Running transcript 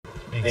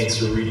Thanks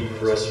for reading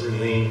for us,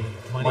 Rulene.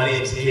 My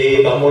name's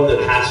Gabe. I'm one of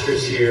the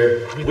pastors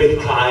here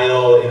with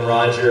Kyle and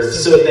Roger.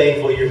 So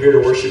thankful you're here to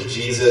worship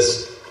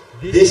Jesus.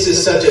 This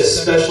is such a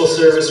special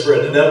service for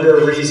a number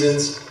of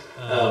reasons.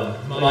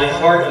 My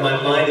heart and my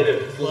mind have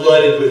been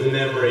flooded with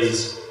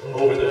memories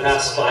over the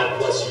past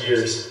 5+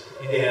 years.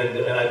 And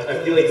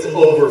I feel like it's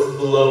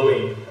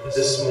overflowing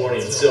this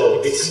morning.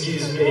 So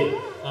excuse me.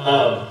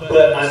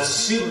 But I'm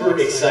super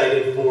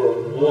excited for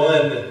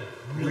one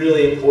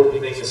really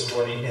important thing this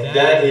morning, and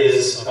that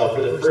is,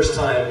 for the first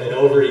time in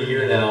over a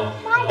year now,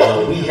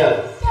 we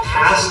have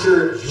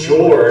Pastor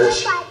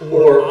George,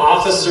 or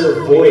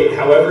Officer Voight,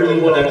 however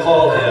you want to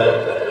call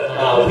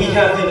him. We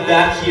have him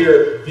back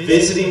here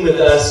visiting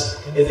with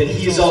us, and then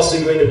he's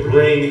also going to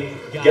bring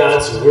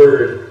God's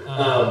Word.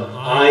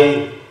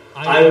 I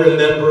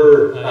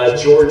remember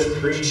George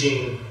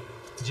preaching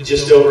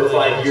just over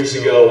 5 years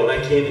ago when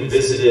I came and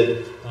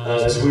visited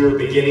as we were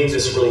beginning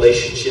this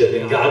relationship,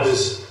 and God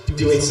was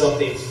doing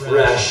something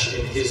fresh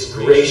in His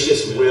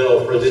gracious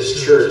will for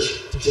this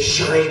church to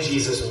shine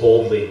Jesus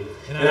boldly.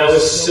 And I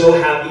was so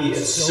happy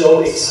and so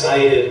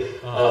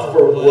excited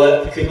for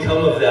what could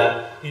come of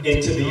that. And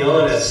to be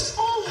honest,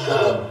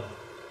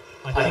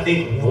 I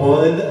think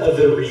one of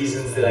the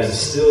reasons that I'm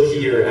still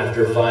here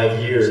after 5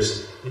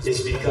 years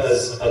is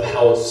because of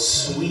how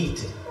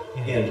sweet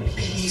and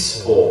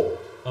peaceful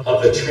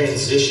of a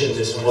transition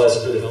this was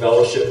for the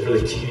fellowship, for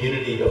the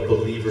community of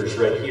believers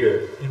right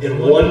here. And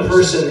one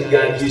person that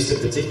God used in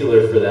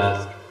particular for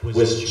that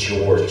was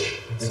George.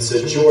 And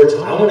so George,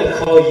 I want to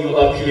call you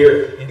up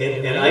here,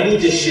 and I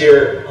need to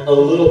share a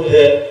little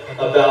bit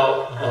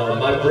about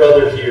my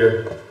brother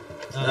here.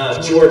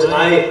 George,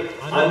 I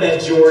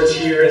met George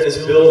here in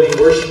this building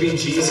worshiping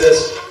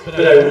Jesus,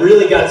 but I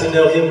really got to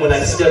know him when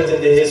I stepped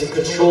into his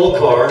patrol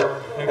car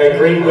at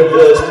Greenwood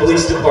Village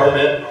Police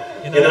Department.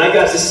 And I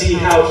got to see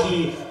how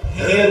he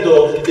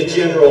handled the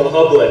general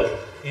public.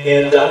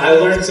 And I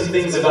learned some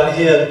things about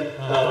him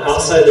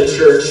outside the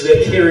church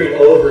that carried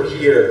over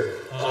here.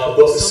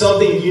 But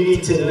something you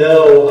need to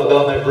know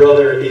about my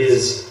brother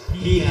is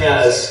he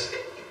has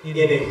an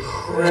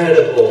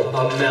incredible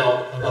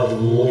amount of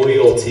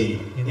loyalty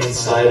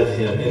inside of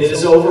him. And it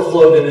has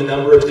overflowed in a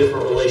number of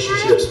different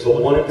relationships,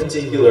 but one in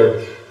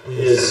particular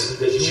is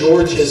that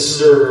George has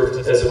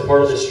served as a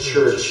part of this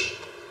church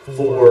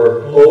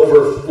for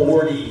over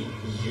 40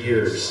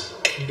 years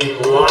in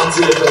lots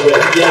of different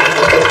ways. Yeah,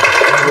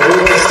 we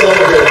want to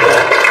celebrate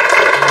that.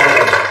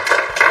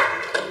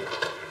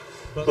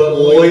 But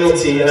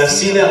loyalty, and I've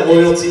seen that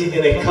loyalty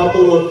in a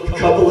couple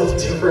of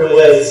different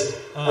ways.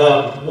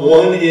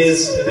 One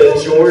is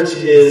that George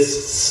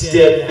is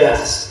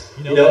steadfast.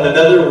 You know,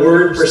 another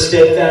word for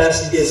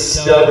steadfast is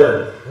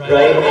stubborn,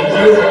 right? And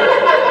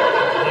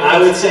I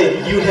would say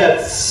you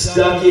have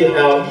stuck it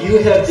out. You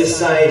have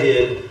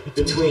decided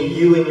between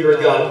you and your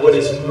God what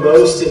is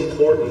most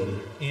important.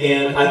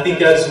 And I think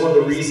that's one of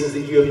the reasons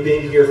that you have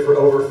been here for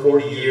over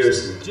 40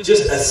 years.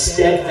 Just a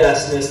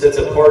steadfastness that's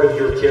a part of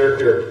your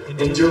character,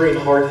 enduring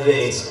hard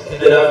things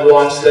that I've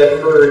watched, that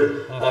I've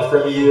heard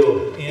from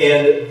you.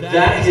 And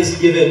that has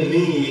given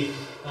me,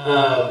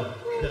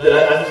 that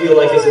I feel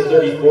like as a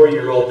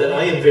 34-year-old, that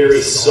I am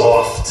very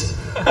soft.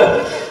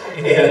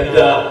 And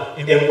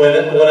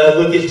when I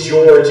look at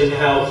George and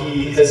how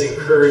he has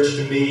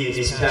encouraged me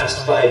these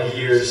past 5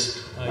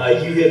 years,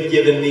 you have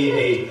given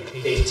me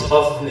a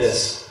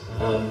toughness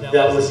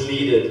that was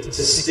needed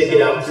to stick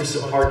it out through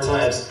some hard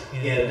times,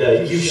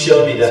 and you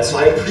showed me that. So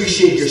I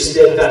appreciate your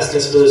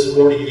steadfastness for those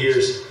 40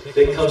 years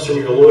that comes from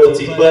your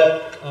loyalty.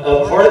 But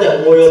part of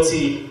that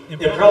loyalty,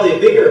 and probably a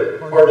bigger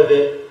part of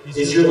it,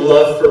 is your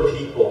love for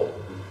people.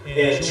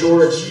 And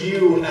George,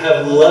 you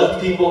have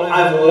loved people.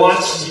 I've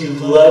watched you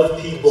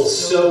love people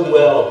so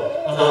well.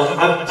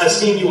 I've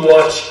seen you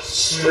watch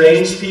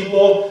strange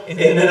people, and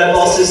then I've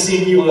also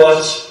seen you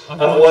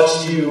I've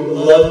watched you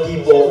love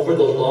people for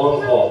the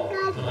long haul.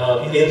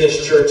 In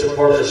this church, a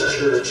part of this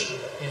church,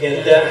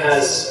 and that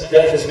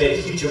has made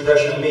a huge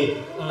impression on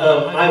me.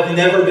 I've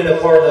never been a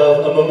part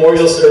of a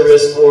memorial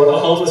service for a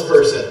homeless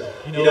person,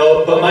 you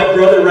know, but my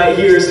brother right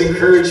here has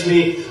encouraged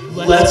me.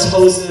 Let's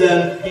host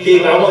them.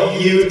 Gabe, I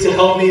want you to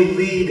help me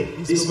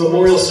lead these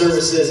memorial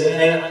services,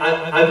 and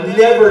I've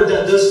never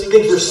done those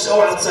things. Were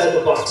so outside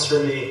the box for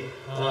me.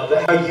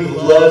 But how you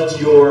loved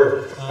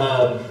your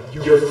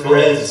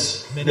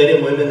friends, men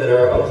and women that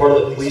are a part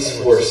of the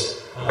police force.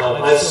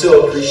 I've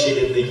so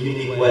appreciated the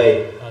unique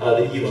way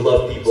that you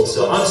love people.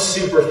 So I'm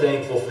super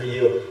thankful for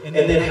you. And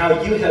then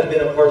how you have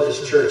been a part of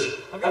this church.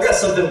 I've got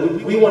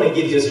something we want to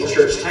give you as a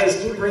church. Titus,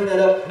 can you bring that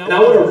up? And I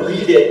want to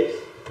read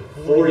it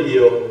for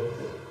you.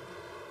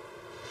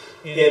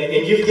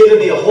 And you've given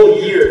me a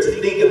whole year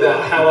to think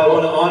about how I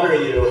want to honor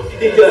you,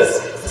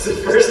 because it's the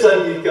first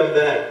time you've come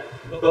back.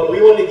 But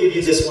we want to give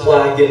you this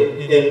plaque, and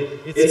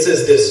it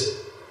says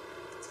this: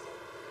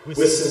 with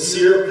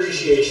sincere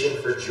appreciation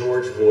for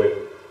George Voight,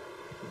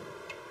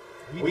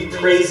 we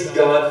praise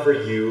God for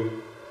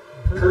you,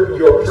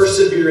 your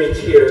persevering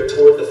care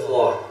toward the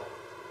flock.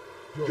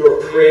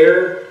 Your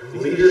prayer,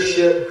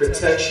 leadership,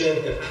 protection,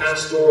 and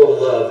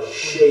pastoral love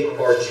shape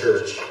our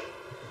church.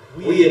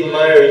 We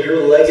admire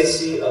your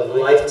legacy of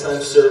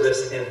lifetime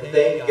service and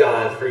thank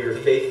God for your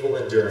faithful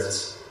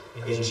endurance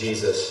in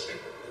Jesus.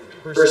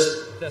 1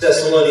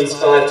 Thessalonians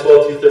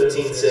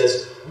 5:12-13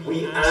 says,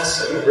 "We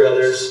ask you,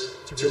 brothers,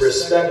 to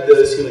respect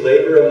those who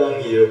labor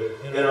among you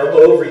and are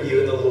over you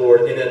in the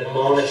Lord and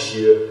admonish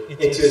you, and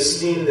to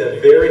esteem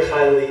them very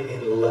highly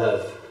in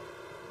love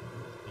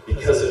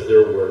because of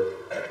their work."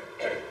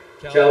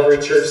 Calvary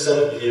Church, Son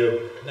of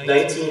View,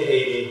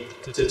 1980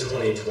 to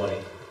 2020.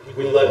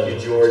 We love you,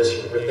 George.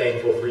 We're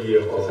thankful for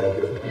you. Well, thank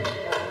you.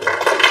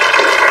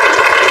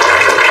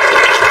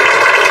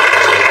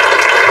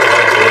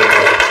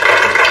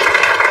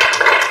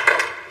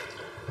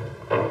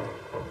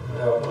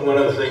 One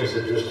of the things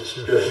that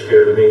just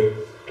scared me,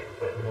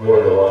 more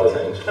than a lot of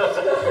things,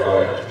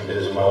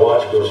 is my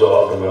watch goes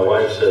off and my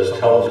wife says,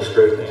 "Tell him to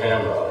straighten the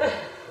camera up."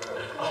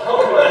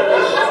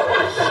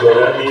 So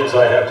that means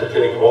I have to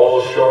take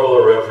all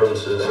Charlotte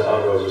references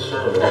out of the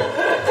sermon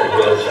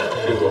because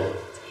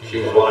she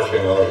was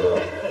watching on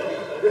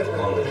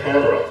the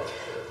camera.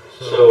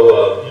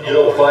 So,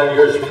 5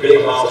 years is a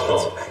big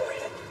milestone.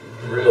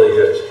 It really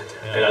is.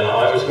 And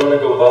I was going to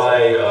go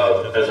by,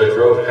 as I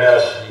drove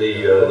past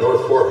the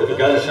North Fork of the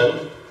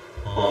Gunnison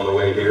on the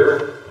way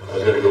here, I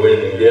was going to go in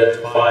and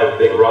get 5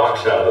 big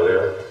rocks out of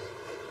there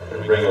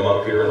and bring them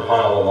up here and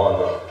pile them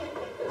on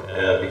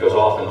because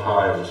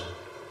oftentimes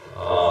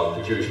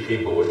the Jewish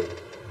people would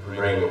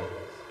bring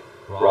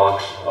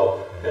rocks up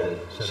and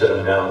set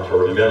them down to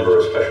remember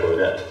a special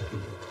event.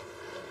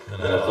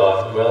 And then I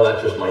thought, well,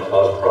 that just might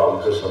cause a problem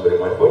because somebody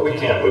might, well, we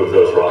can't move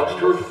those rocks.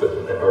 George put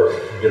them there, or,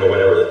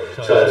 whatever.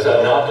 So I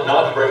decided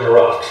not to bring the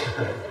rocks.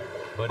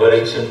 But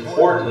it's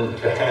important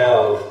to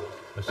have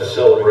a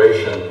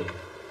celebration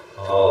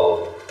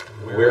of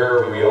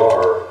where we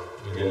are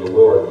in the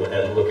Lord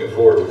and looking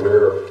forward to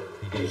where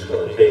He's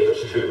going to take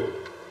us to.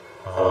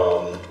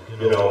 I'll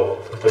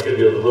give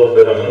you a little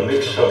bit. I'm going to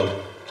mix some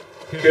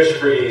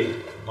history,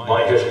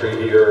 my history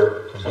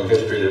here, some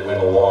history that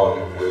went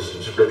along with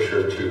some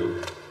scripture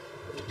to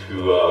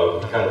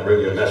kind of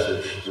bring you a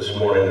message this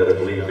morning that I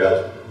believe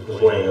God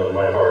was laying on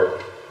my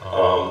heart.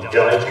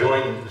 I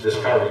joined this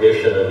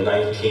congregation in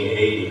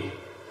 1980.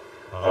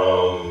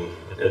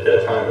 At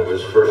that time, it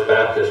was First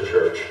Baptist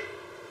Church.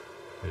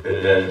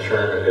 It then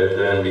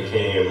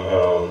became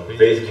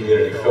Faith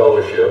Community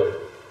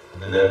Fellowship,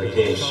 and then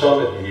became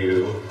Summit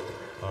View.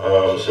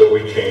 So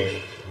we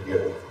changed.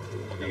 You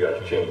got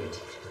to change.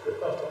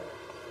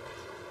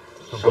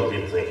 Some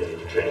people think you need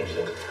to change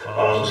things.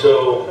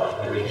 So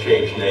we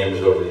changed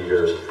names over the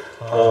years.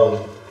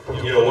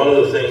 One of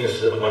the things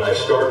that when I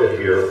started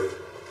here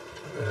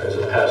as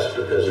a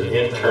pastor, as an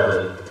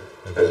intern,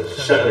 as a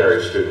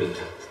seminary student,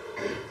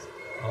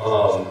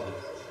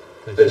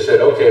 they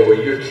said, "Okay, well,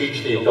 you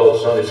teach the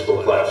adult Sunday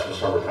school class in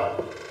summertime."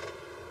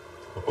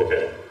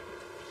 Okay.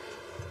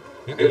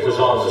 It was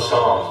on the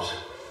Psalms.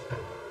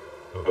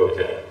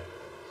 Okay.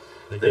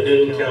 They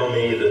didn't tell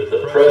me that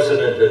the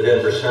president of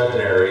Denver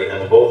Seminary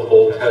and both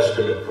Old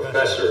Testament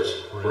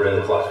professors were in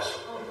the class.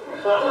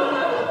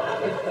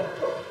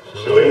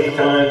 So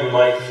anytime you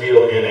might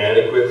feel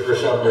inadequate for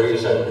some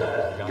reason,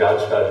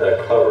 God's got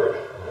that covered.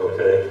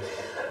 Okay.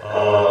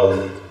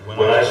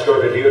 When I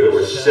started here, there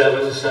were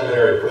 7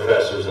 seminary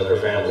professors and their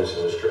families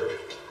in this church.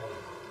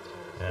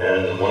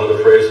 And one of the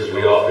phrases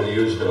we often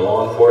used in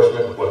law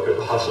enforcement: "What could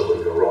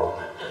possibly go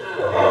wrong?"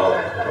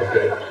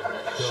 Okay.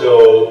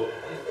 So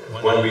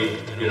when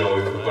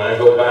I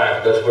go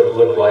back, that's what it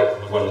looked like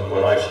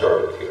when I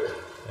started here.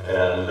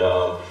 And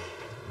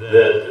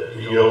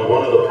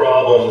one of the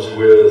problems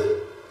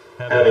with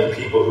having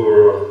people who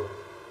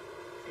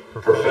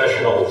are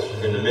professionals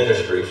in the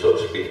ministry, so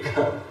to speak,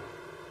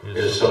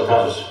 is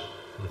sometimes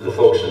the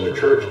folks in the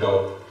church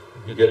don't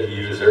get to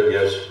use their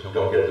gifts,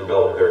 don't get to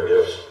develop their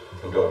gifts,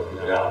 and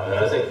and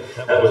I think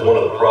that was one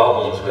of the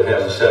problems with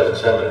having 7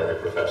 seminary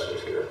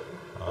professors here,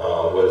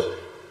 was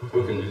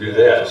who can do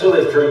that. So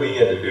they threw me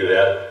in to do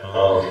that.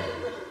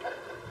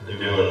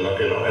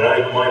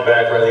 My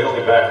background, the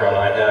only background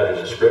I had in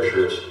the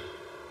scriptures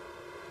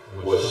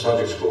was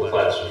Sunday school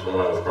classes when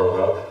I was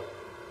growing up,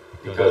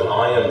 because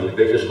I am the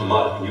biggest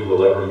mutt you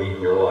will ever meet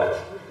in your life.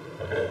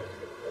 Okay?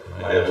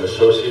 I have an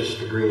associate's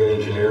degree in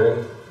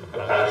engineering, a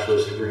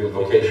bachelor's degree in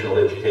vocational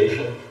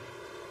education,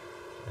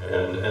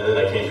 and then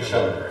I came to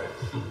seminary.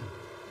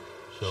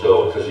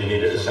 So, because you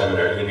needed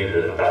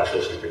a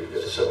bachelor's degree to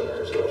get to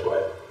seminary, so that's why.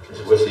 I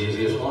said, "What's the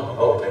easiest one?"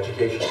 "Oh,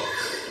 education.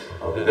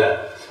 I'll do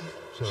that."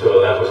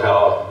 So that was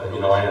how,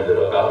 I ended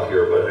up out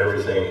here, but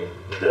everything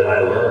that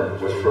I learned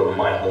was from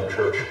my home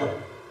church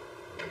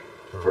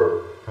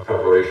for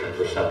preparation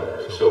for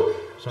seminary. So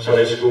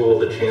Sunday school,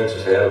 the chance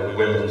to have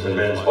women's and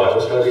men's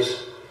Bible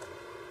studies,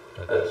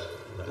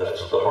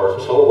 that's the heart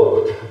and soul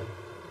of it.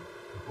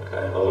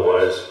 Okay,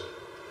 otherwise,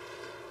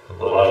 a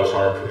lot of us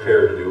aren't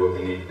prepared to do what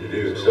we need to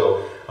do.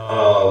 So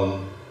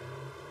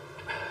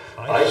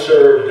I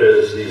served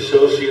as the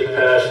associate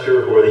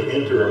pastor or the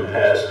interim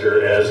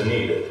pastor as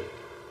needed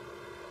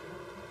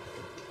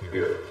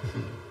here.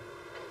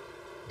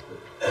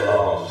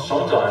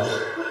 Sometimes,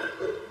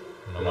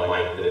 and I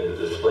might get into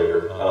this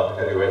later,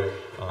 anyway,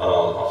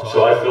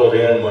 filled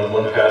in when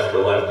one pastor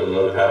left and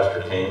another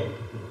pastor came.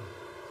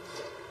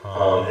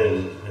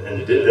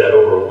 And did that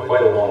over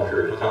quite a long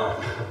period of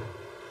time.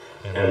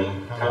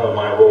 And kind of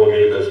my role,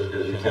 Gabe, as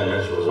you can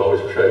mention, was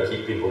always to try to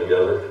keep people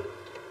together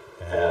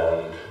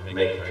and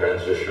make the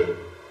transition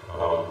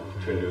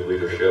to new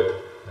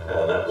leadership.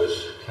 And that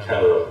was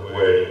kind of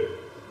where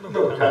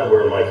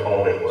my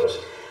calling was.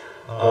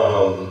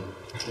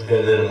 And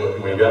then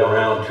when we got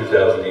around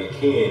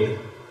 2018,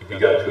 we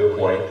got to a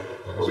point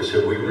where we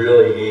said we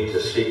really need to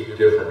seek a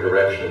different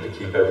direction to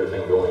keep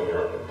everything going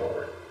here in the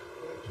corner.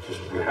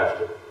 We have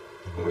to.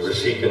 And we were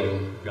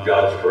seeking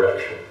God's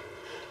direction.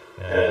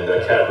 And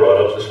Kat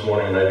brought up this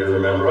morning, and I do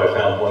remember, I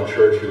found one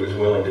church who was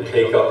willing to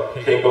take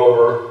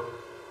over,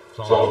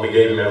 as long as we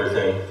gave them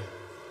everything.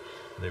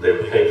 They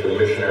would pay for the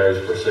missionaries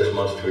for 6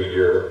 months to a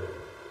year.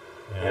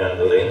 And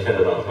they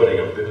intended on putting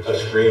a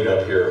screen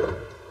up here,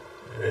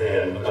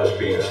 and us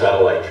being a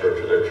satellite church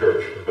of their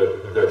church,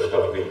 but their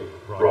stuff being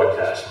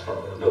broadcast from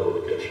another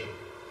location.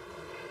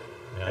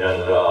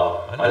 And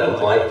I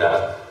didn't like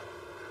that.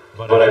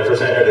 But I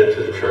presented it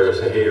to the church. I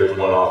said, hey, here's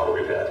one offer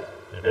we've had.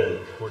 And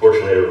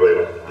fortunately, everybody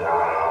went,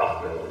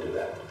 nah, we don't do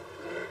that.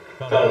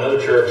 Found another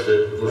church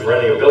that was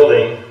renting a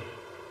building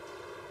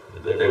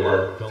that they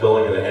weren't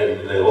filling,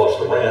 and they lost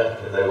the rent,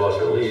 and they lost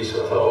their lease.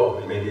 So I thought,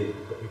 oh, maybe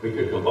we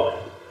could combine.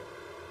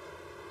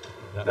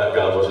 That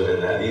God wasn't in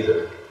that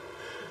either.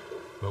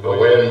 But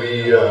when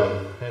we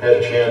had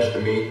a chance to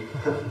meet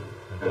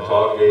and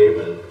talk, Gabe,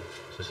 and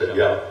said,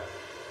 yeah,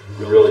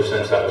 we really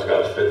sensed that was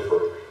God's fit for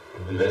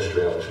the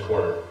ministry on this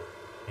corner.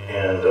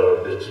 And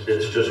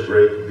it's just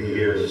great to be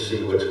here and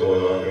see what's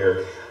going on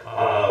here.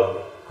 I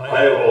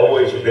have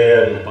always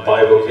been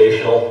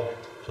bivocational.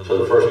 So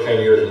the first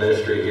 10 years of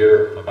ministry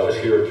here, I was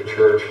here at the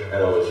church,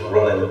 and I was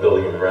running the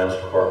building and grounds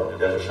department at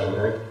Denver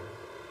Seminary.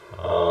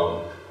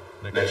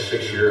 Next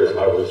 6 years,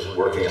 I was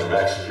working in a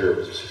max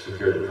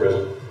security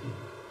prison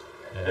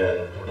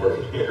and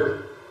working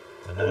here.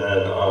 And then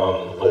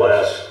the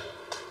last,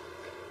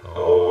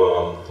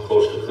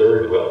 close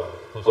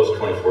to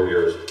 24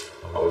 years,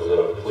 I was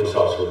a police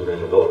officer within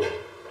the village.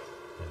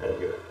 And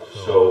here.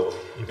 So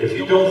if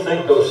you don't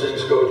think those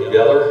things go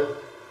together,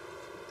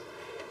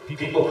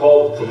 people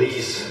call the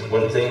police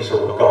when things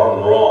have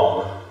gone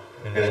wrong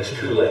and it's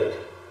too late.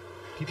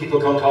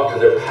 People come talk to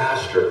their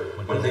pastor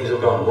when things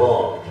have gone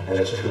wrong and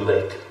it's too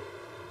late.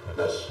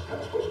 That's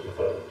not supposed to be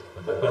funny.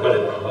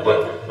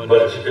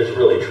 But it's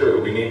really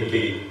true. We need to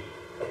be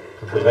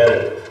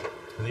preventative.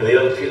 And the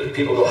other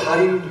people go, how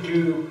do you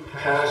do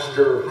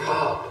pastor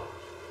cop?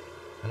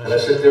 And I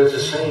said, they're the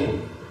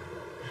same.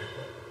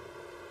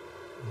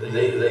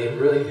 They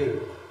really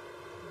do.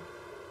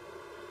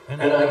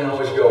 And I can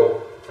always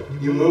go,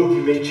 you moved,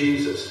 you meet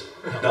Jesus.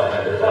 No,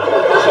 I never did.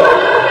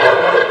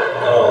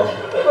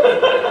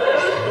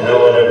 No,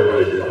 I never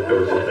really did.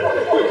 Never did that.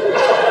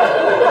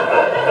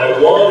 I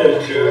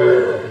wanted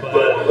to,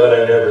 but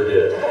I never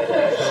did.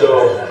 So,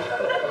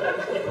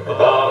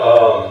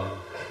 about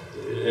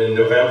in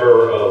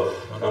November of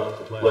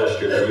last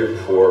year, the year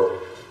before,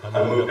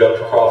 I moved up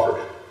to Crawford.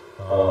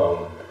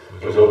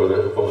 It was over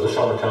the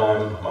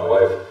summertime. My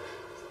wife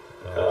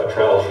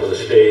traveled for the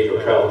state.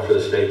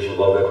 She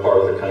loved that part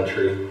of the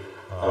country.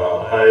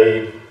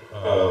 I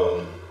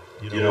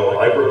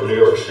grew up in New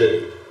York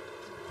City.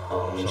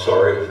 I'm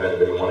sorry if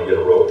anybody want to get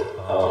a rope.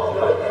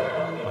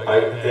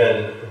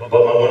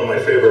 But one of my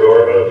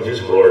favorite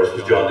musical artists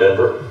was John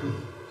Denver.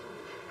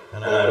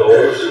 And I'd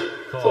always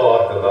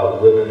thought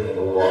about living in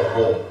a log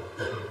home.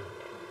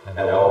 And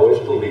I always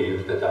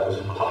believed that was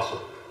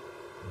impossible.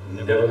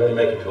 Never going to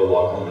make it to a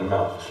log home in the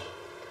mountains.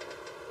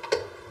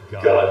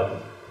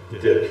 God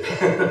did it.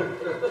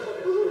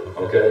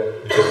 Okay?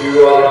 If you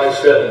go out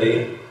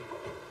I-70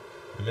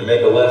 and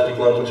make a left to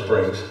Glenwood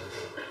Springs,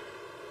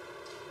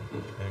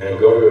 and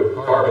go to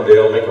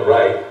Carbondale, make a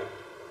right,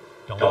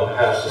 don't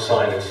pass the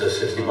sign that says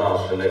 60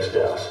 miles to the next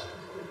gas.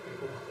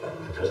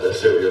 Because that's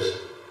serious.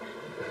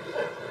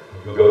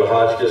 You go to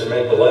Hotchkiss,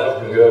 make a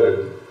left, and go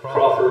to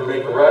Crawford,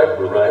 make a right,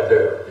 we're right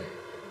there.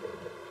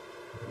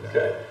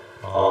 Okay?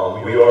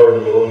 We are in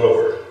the middle of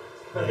nowhere.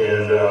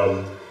 And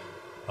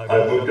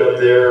I moved up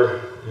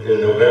there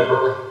in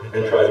November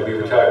and tried to be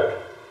retired.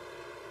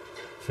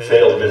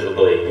 Failed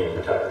miserably at being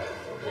retired.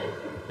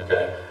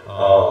 Okay?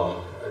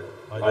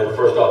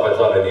 First off, I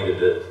thought I needed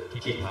to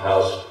keep the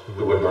house,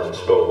 the wood-burning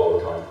stove all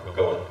the time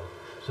going.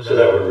 So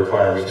that would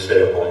require me to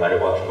stay up all night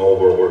watching old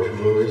World War II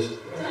movies.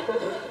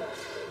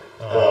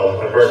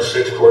 I burned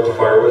 6 cords of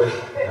firewood.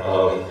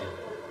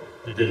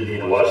 Didn't need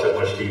to watch that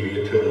much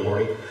TV at 2 in the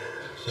morning.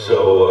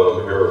 So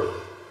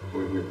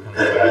we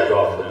backed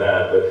off from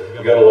that. But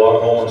we got a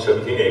log home on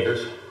 17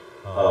 acres.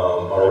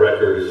 Our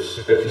record is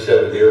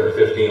 57 deer and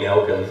 15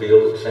 elk in the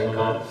field at the same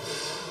time.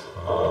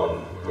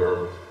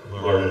 We're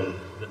learning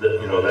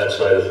that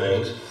side of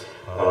things.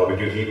 We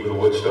do heat with a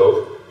wood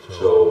stove,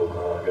 so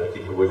got to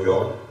keep the wood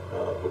going.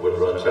 The wood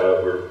runs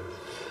out. We're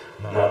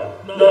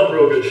not in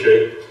real good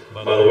shape.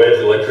 By the way, if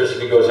the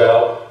electricity goes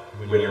out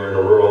when you're in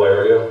a rural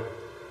area,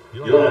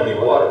 you don't have any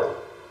water.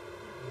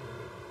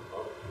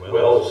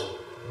 Wells.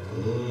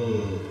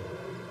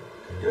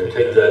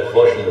 take that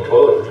flush in the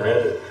toilet for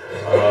granted.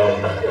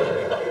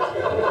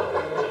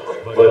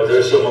 But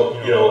there's some,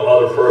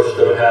 other firsts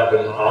that have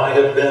happened. I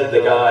have been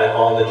the guy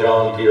on the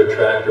John Deere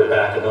tractor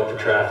backing up the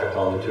traffic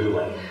on the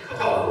 2-lane. Oh,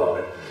 I love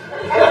it.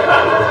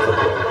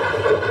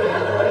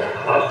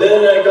 I've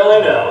been that guy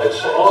now.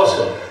 It's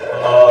awesome.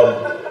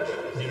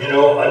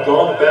 I've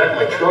gone to back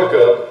my truck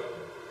up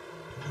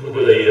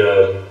with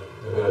a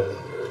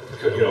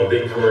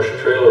big commercial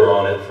trailer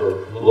on it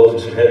for loading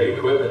some heavy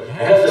equipment. I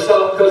had to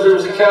stop because there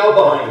was a cow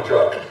behind the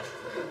truck.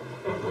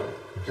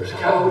 There's a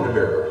cow in the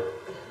mirror.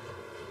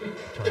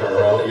 Turn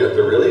around,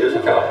 there really is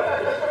a cow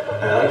back there,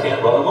 and I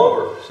can't run them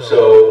over.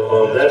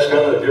 So that's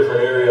kind of a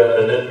different area.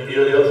 And then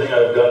the other thing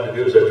I've got to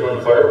do is I joined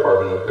the fire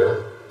department up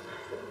there.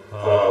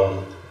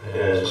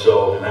 And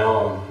so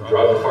now I'm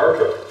driving a fire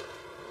truck.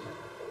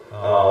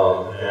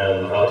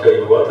 And I'll tell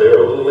you what,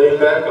 they're a little laid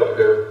back up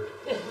there.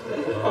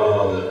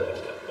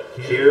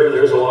 Here,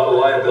 there's a lot of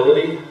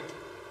liability.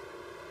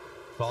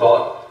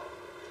 Thought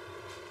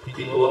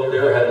people up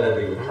there hadn't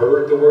even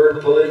heard the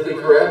word politically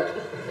correct,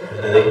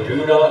 and they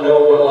do not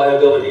know what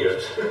liability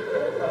is.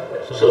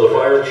 So the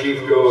fire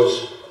chief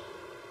goes,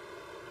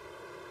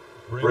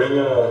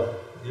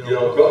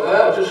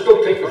 just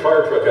go take the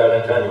fire truck out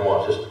anytime you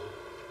want.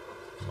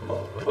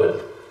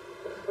 But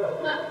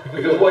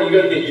because you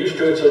got to get used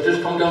to it, so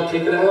just come down,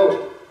 take it out.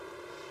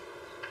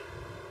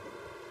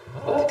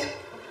 What?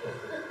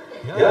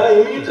 Yeah,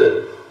 you need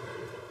to.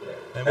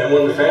 And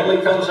when the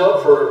family comes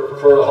up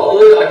for a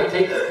holiday, I can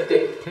take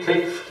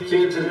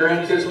kids and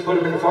grandkids and put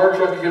them in the fire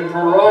truck and get them for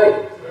a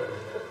ride.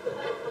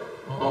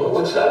 Oh,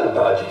 what's that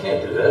about? You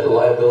can't do that. The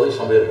liability,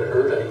 somebody will get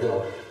hurt.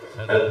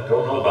 I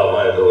don't know about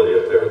liability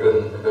up there.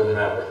 It doesn't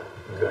matter.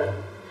 Okay.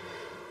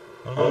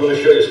 I'm going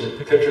to show you some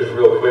pictures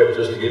real quick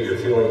just to give you a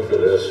feeling for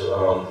this.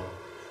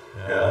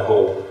 And I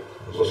hope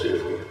we'll see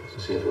if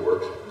it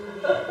works.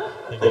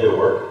 Think it'll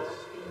work?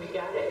 We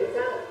got it. It's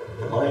up.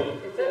 It might.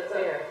 It's up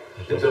there.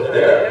 It's up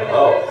there.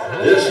 Oh,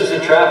 this is a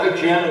traffic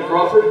jam in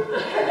Crawford.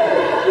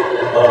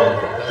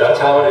 That's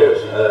how it is.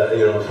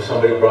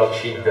 Somebody brought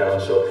sheep down,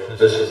 so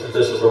this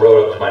is the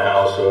road up to my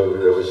house. So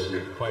there was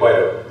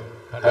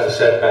had a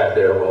setback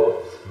there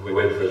while we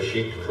waited for the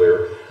sheep to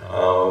clear.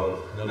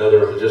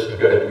 Just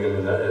go ahead and give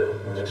me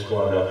the next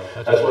one.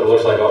 That's what it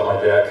looks like off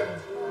my deck.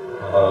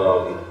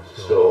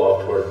 So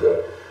off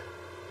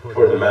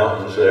toward the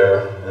mountains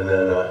there, and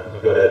then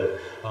go ahead.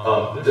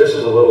 This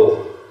is a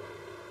little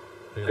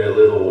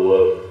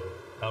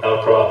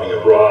outcropping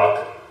of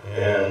rock,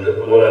 and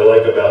what I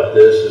like about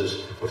this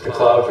is if the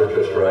clouds are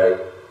just right,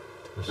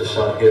 the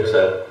sun hits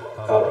that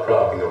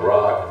outcropping of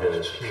rock and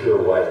it's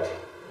pure white.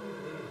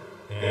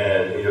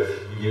 And if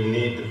you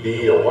need to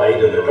be a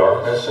light in the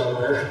darkness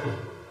somewhere,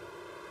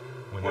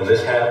 when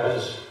this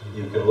happens,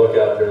 you can look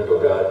out there and go,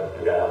 God,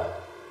 yeah,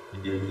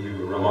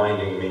 you're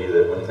reminding me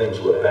that when things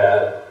look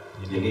bad,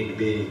 you need to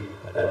be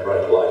that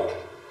bright light.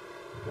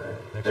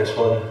 Okay. Next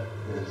one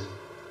is,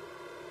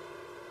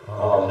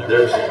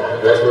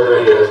 that's where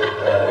it is.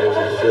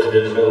 It's just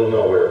in the middle of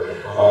nowhere.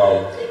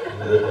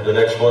 The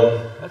next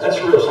one, that's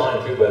a real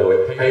sign too, by the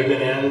way.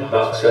 Pavement in,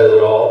 about says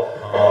it all.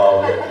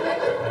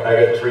 I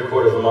got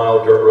 3/4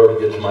 mile dirt road to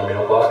get to my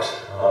mailbox.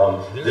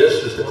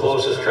 This is the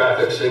closest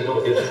traffic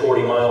signal. It's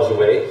 40 miles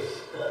away.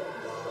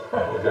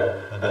 Okay,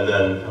 and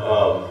then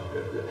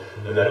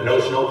no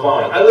snow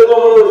plowing. I live on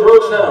one of those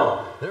roads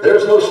now.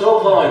 There's no snow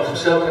plowing from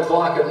 7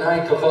 o'clock at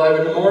night till 5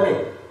 in the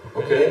morning.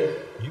 Okay,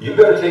 you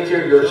better take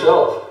care of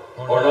yourself,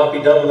 or not be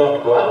dumb enough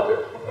to go out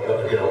there.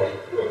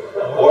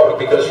 Or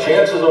because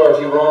chances are, if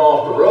you run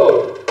off the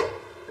road,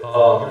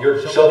 your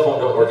cell phone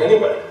don't work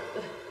anyway.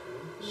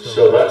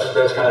 So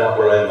that's kind of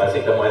where I am. I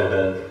think that might have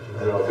been. I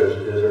don't know if there's.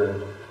 Is there?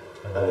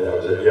 I think that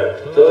was it.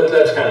 Yeah. So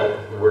that's kind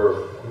of where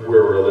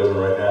we're living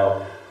right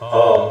now.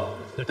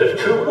 The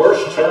two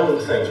worst term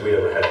things we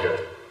ever had here.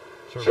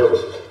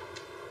 Services.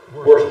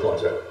 Worst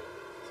ones ever.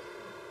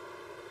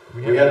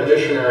 We had a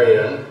missionary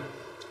in,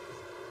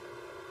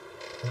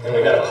 and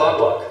we had a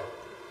potluck.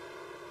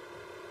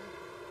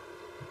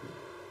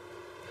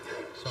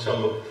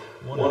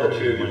 One or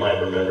two of you might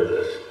remember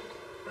this.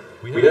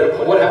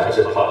 What happens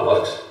at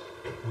potlucks?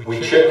 We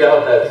check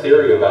out that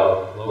theory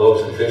about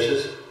loaves and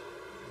fishes,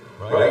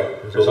 right?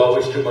 There's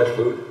always too much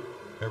food.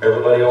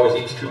 Everybody always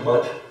eats too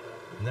much.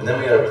 And then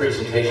we had a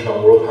presentation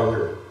on world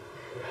hunger.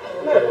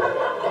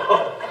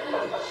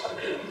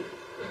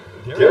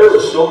 There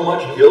was so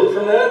much guilt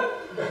from that.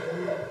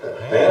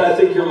 Man, I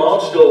think your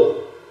mom's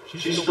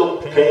she's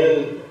still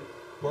paying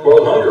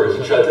world hunger,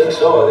 isn't she? I think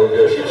so. I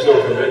think she's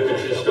still convicted.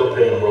 She's still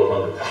paying world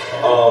hunger.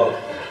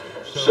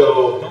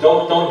 So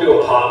don't do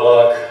a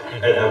potluck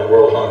and have a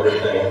world hunger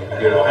thing.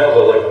 Have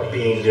like a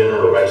bean dinner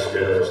or rice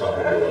dinner or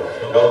something.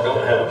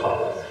 Don't have a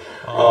potluck.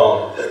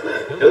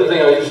 The other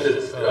thing I used to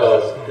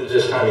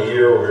this time of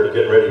year, when we were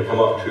getting ready to come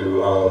up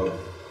to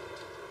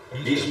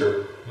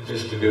Easter,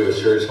 used to do a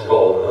series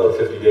called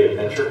 50-Day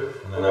Adventure,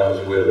 and that was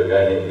with a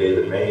guy named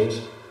David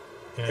Maines.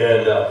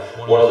 And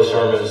one of the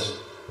sermons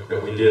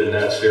that we did in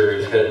that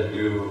series had to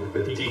do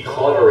with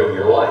decluttering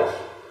your life.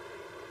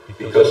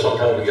 Because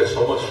sometimes we get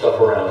so much stuff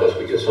around us,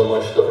 we get so so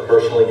much stuff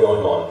personally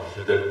going on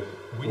that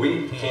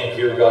we can't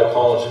hear God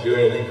calling us to do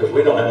anything because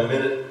we don't have a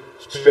minute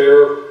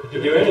spare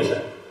to do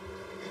anything.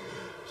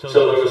 So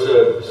there was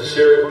a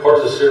series, part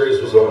of the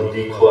series was on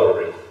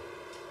decluttering.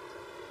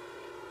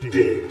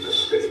 Big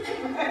mistake.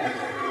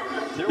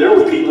 There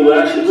were people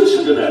that actually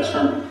listened to that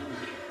sermon.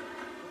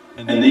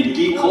 And they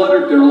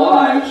decluttered their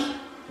lives,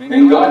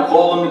 and God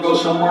called them to go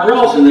somewhere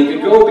else, and they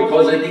could go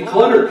because they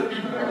decluttered.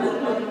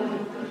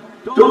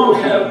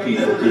 Don't have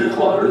people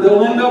declutter.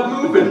 They'll end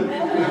up moving.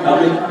 I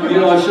mean,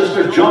 it's just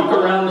their junk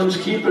around them's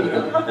keeping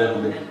it.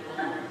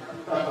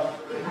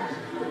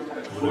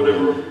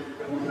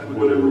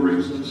 Whatever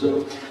reason.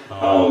 So,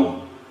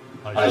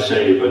 I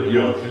say, but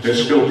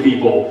there's still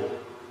people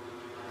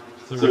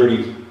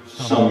 30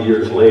 some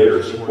years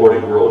later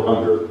supporting world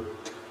hunger.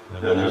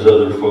 And there's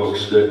other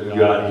folks that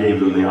God gave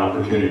them the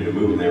opportunity to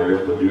move, and they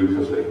were able to do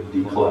because they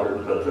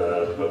decluttered.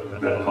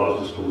 But that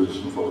caused us to lose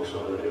some folks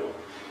already.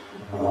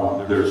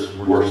 There's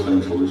worse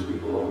things to lose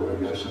people over, I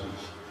guess.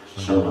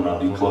 Sermon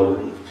on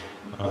decluttering.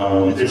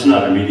 It's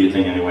not an immediate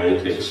thing anyway.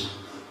 It takes,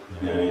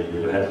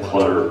 you had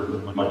clutter.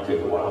 It might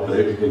take a while, but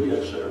it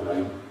gets there,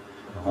 right?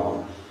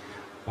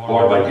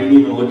 Barb, I didn't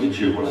even look at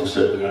you when I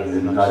said that,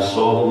 and I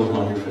saw the look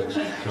on your face.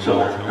 So,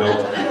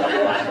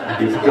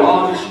 if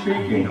God is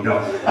speaking, no.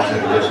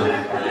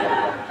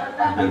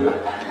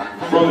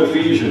 From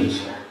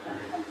Ephesians.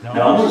 Now,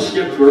 I'm going to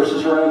skip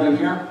verses around in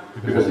here,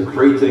 because the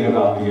great thing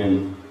about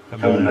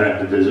coming back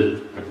to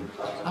visit,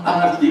 I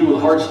don't have to deal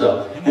with hard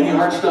stuff. Any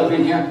hard stuff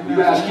in here?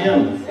 You ask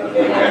him.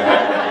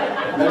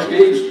 That's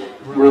Dave's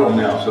realm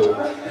now. So,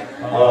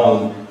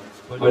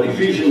 but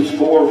Ephesians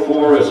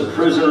 4:4, as a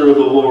prisoner of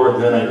the Lord,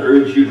 then I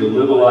urge you to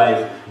live a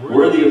life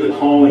worthy of the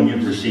calling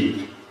you've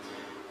received.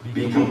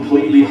 Be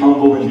completely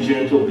humble and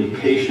gentle. Be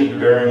patient,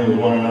 bearing with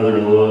one another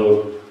in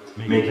love.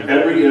 Make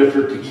every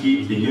effort to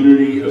keep the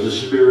unity of the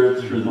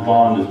Spirit through the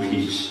bond of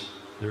peace.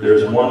 There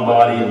is one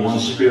body and one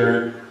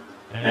Spirit,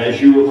 as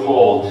you were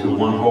called to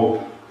one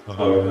hope. To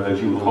one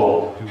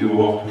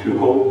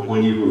hope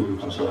when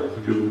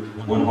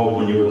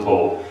you were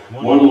called.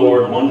 One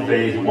Lord, one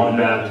faith, one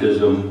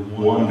baptism,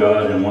 one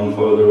God, and one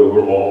Father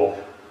over all,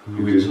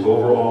 who is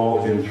over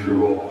all and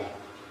through all.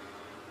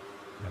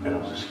 And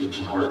I'll just get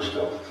some hard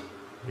stuff.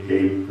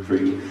 Okay, for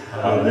you.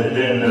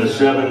 Then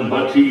 7,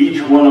 but to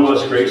each one of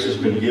us grace has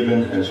been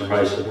given as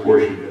Christ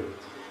apportioned it.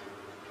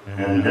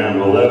 And down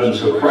to 11,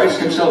 so Christ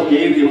himself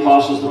gave the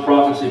apostles, the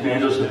prophets, the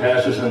evangelists, the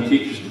pastors, and the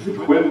teachers to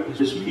equip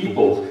his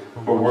people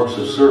for works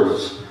of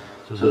service,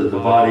 so that the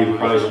body of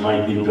Christ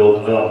might be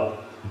built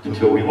up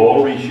until we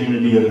all reach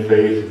unity in the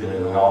faith and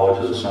in the knowledge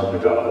of the Son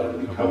of God and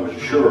become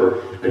mature,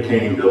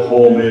 attaining the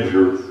whole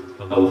measure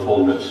of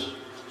fullness.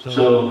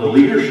 So the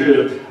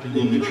leadership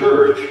in the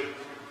church's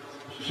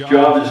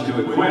job is to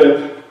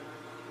equip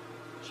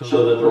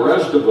so that the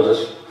rest of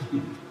us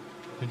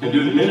can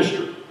do the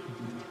ministry.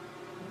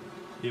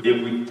 If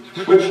we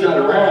switch that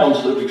around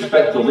so that we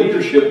expect the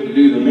leadership to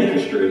do the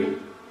ministry,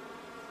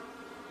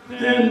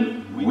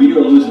 then we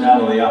are losing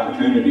out on the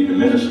opportunity to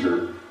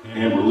minister,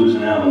 and we're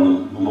losing out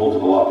on the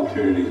multiple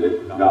opportunities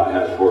that God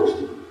has for us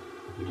to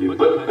do.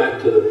 But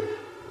back to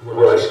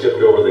where I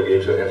skipped over the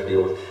gates I have to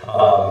deal with.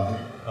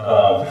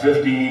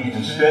 15,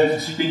 instead,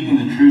 speaking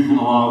the truth in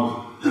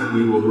love,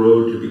 we will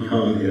grow to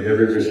become, in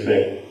every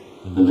respect,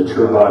 the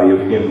mature body of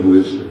him who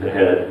is the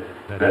head,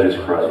 that is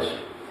Christ.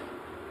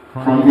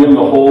 From him,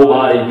 the whole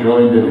body,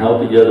 joined and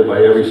held together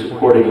by every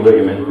supporting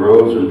ligament,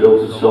 grows and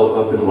builds itself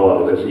up in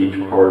love as each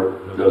part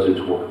does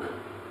its work.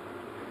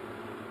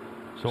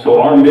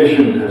 So our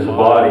mission as a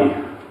body,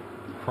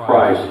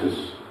 Christ,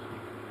 is,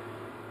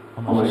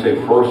 I'm going to say,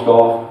 first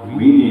off,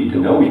 we need to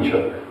know each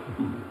other.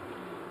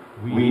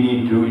 We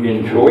need to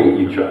enjoy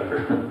each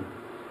other.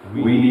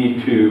 We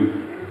need to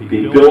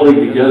be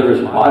building together as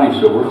a body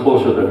so we're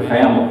closer than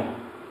family.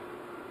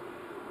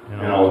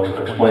 And I'll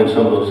explain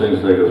some of those things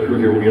as I go through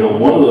here.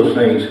 One of those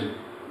things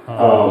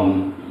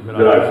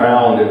that I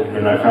found,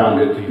 and I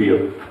found it to be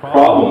a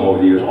problem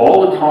over the years,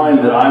 all the time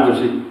that I was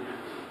an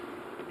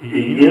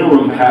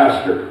interim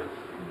pastor,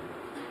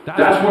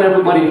 that's when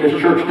everybody in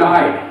this church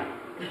died.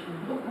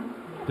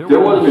 There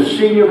wasn't a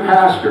senior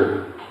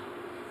pastor,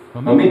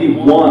 or maybe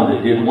one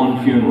that did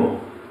one funeral.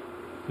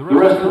 The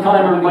rest of the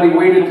time, everybody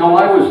waited until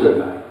I was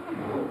there.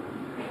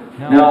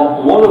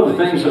 Now, one of the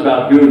things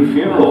about doing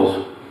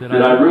funerals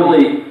that I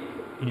really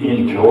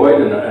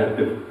enjoyed, and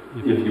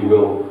if you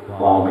will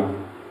allow me,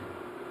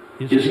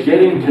 is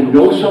getting to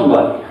know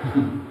somebody,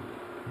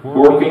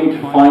 working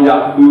to find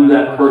out who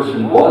that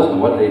person was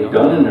and what they'd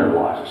done in their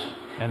lives.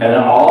 And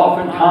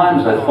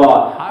oftentimes I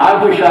thought,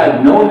 I wish I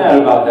had known that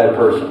about that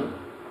person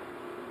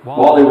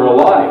while they were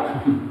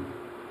alive.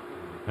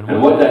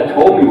 And what that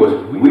told me was,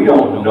 we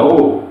don't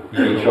know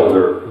each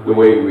other the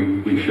way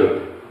we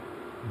should.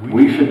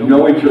 We should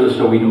know each other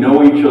so we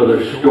know each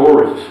other's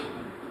stories.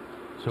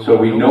 So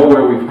we know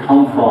where we've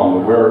come from,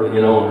 and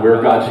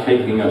where God's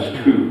taking us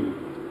to.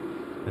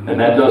 And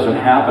that doesn't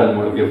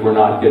happen if we're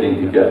not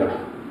getting together.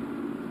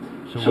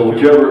 So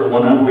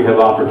whenever we have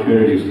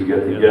opportunities to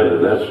get together,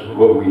 that's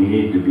what we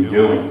need to be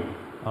doing.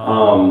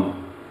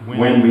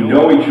 when we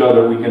know each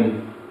other, we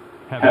can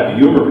have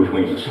humor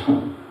between us.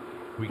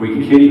 We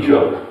can kid each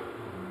other.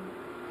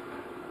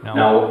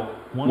 Now,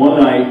 one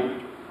night,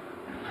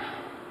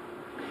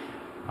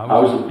 I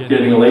was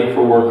getting late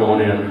for work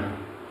going in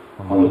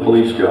on the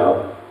police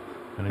job,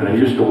 and I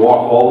used to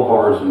walk all the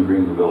bars in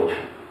Greenville Village.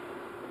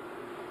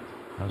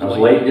 I was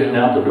late getting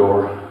out the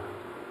door,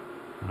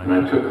 and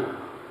I took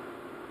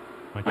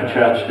my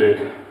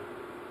chapstick,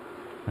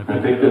 and I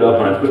picked it up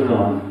and I put it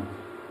on.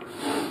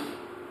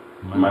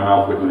 My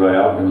mouth wouldn't dry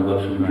out, and my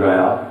lips wouldn't dry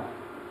out.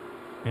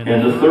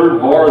 And the third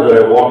bar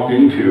that I walked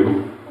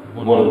into,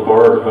 one of the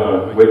bar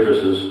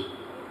waitresses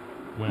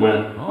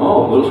went,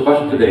 "Oh, a little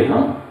special today,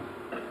 huh?"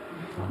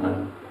 I went,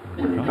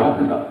 "What are you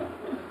talking about?"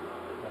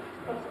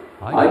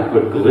 "I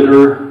put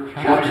glitter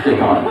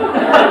chapstick on."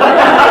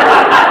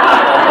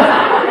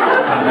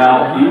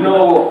 Now, you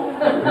know,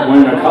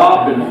 when a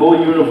cop in full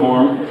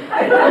uniform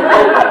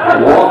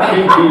walks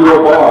into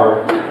your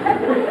bar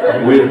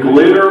with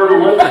glitter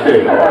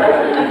lipstick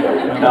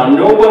on. Now,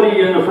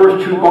 nobody in the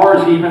first two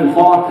bars even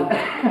thought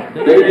that,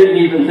 they didn't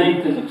even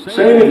think to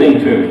say anything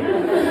to me.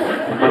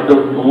 But the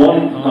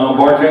one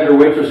bartender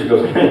waitress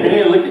goes,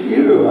 "Hey, look at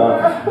you."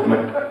 I'm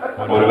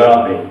like, "What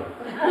about me?"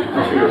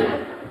 And she goes,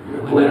 "You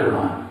have glitter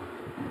on."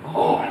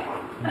 Oh,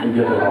 I didn't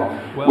get that off.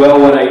 Well,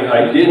 when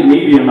I did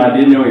meet him, I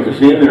didn't know he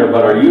was in there,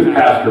 but our youth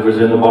pastor was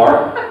in the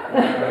bar.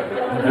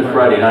 It was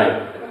Friday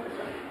night.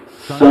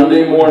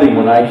 Sunday morning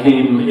when I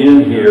came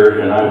in here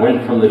and I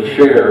went from the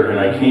chair and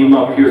I came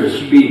up here to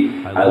speak,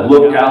 I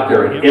looked out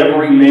there and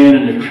every man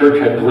in the church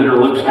had glitter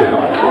lipstick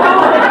on.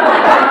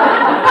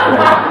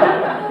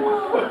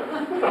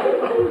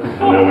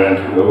 And I went,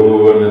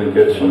 "Oh, I'm going to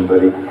get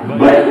somebody."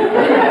 But,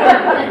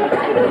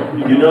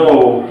 you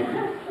know,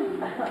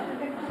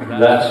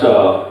 that's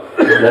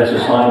a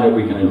sign that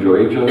we can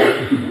enjoy each other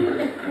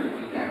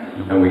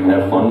and we can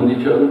have fun with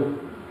each other,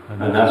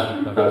 and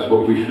that's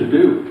what we should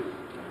do.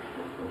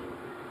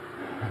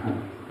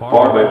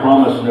 Barb, I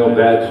promise no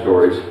bad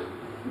stories.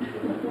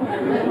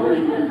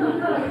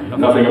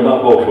 Nothing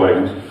about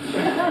Volkswagens.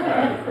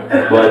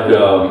 But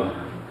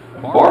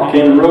Barb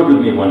came and rode with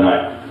me one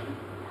night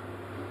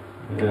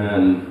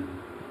and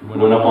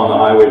went up on the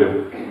highway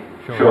to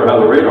show her how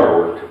the radar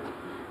worked.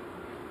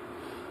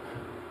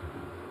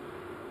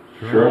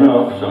 Sure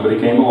enough, somebody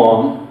came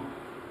along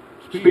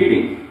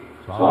speeding,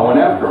 so I went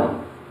after him.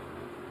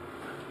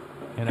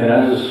 And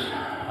as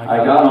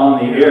I got on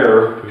the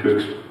air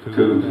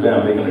to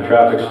them making a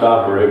traffic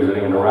stop or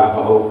exiting in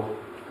Arapahoe,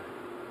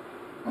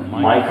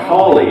 my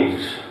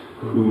colleagues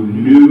who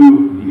knew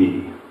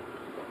me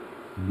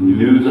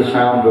knew the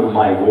sound of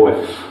my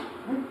voice,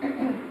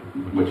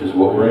 which is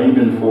what we're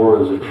aiming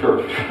for as a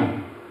church.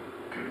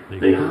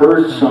 They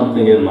heard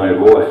something in my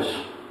voice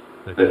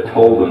that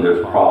told them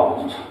there's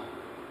problems.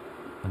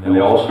 And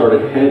they all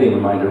started heading in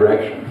my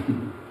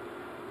direction.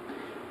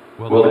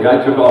 Well, the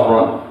guy took off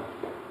running.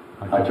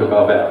 I took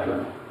off after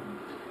him.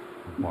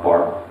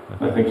 Barb,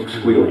 I think,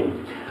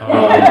 squealing.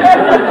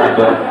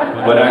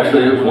 But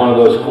actually, it was one of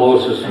those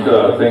closest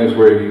things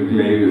where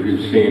maybe if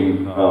you've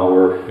seen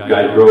where a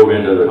guy drove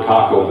into the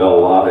Taco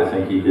Bell lot, I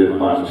think he did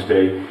by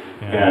mistake,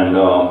 and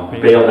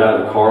bailed out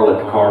of the car,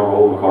 let the car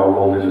roll. The car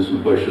rolled into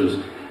some bushes.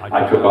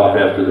 I took off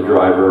after the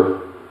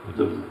driver.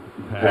 The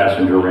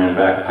passenger ran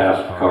back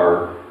past the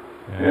car.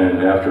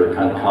 And after it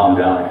kind of calmed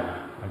down,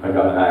 I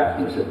got back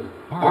and I said,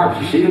 "Barb,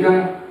 did you see the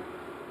guy?"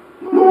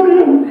 "No,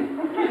 no."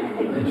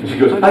 And she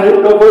goes, "I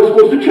didn't know if I was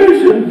supposed to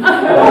chase him." I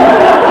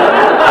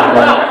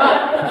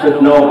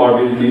said, "No, Barb,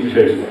 you didn't need to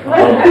chase him.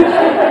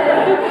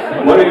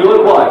 What do you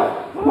look like?"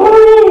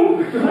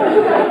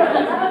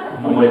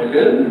 I'm like,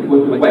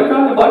 "With the white guy,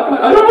 the black guy?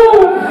 I don't know."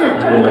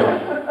 I'm like,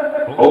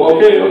 "Oh,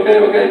 okay.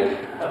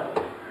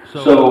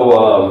 So,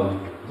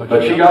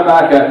 but she got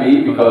back at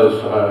me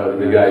because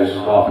the guys,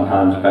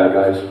 oftentimes bad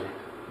guys,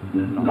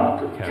 not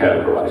to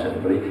categorize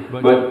anybody,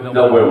 but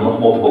they'll wear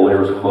multiple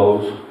layers of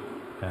clothes,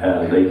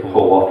 and they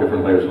pull off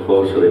different layers of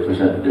clothes so they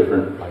present a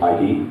different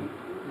ID.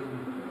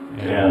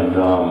 And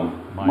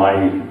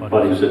my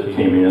buddies that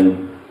came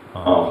in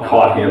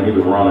caught him. He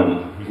was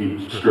running. He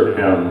stripped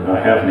down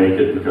half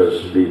naked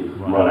because he'd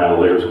run out of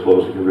layers of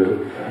clothes to get rid of.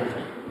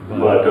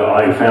 But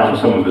I found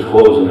some of his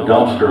clothes in the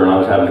dumpster, and I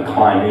was having to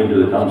climb into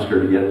the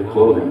dumpster to get the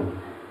clothing.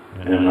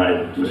 And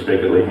I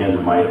mistakenly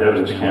handed my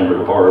evidence camera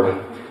to Barb.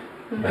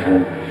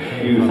 And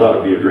she thought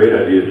it'd be a great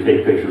idea to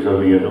take pictures of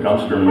me in the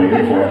dumpster in my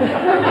uniform.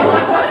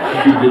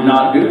 She did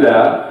not do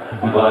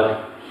that,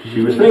 but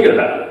she was thinking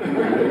about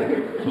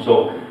it.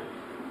 So,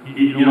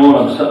 you know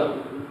what I'm saying?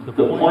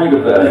 The point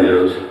of that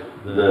is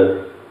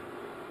that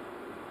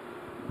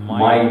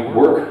my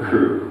work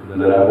crew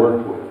that I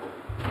worked with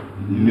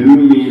knew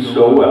me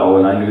so well,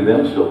 and I knew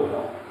them so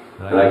well,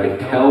 that I could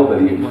tell by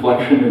the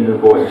inflection in their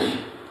voice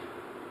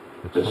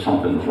that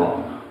something was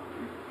wrong.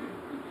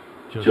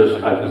 I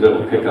was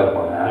able to pick up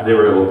on that. They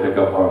were able to pick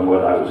up on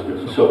what I was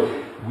doing. So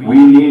we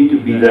need to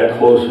be that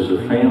close as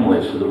a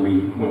family so that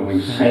when we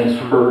sense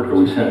hurt or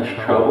we sense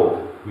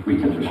trouble, we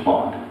can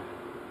respond.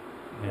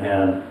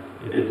 And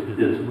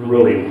it's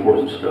really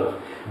important stuff.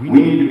 We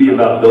need to be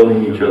about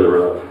building each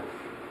other up.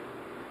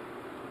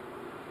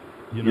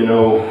 You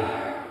know,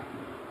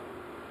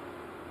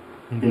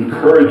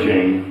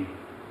 encouraging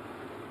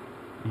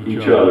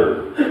each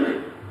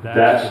other,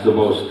 that's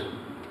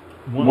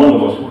one of the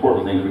most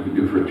important things we can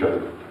do for each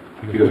other.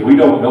 Because we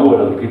don't know what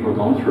other people are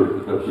going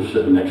through that we're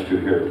sitting next to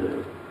here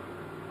today.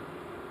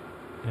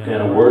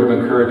 And a word of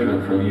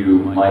encouragement from you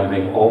might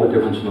make all the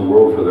difference in the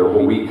world for their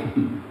whole week.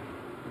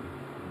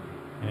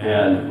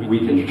 And we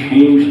can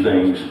change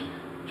things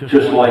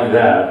just like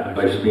that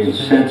by being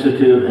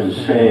sensitive and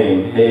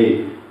saying,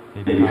 hey,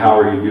 maybe how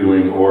are you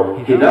doing? Or,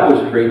 hey, that was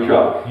a great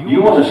job.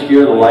 You want to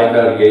scare the life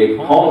out of Gabe?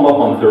 Call him up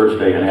on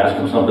Thursday and ask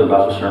him something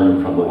about the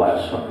sermon from the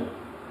last Sunday.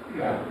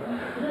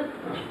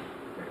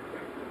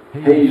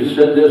 Hey, you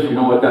said this, you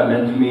know what that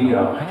meant to me? Can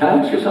I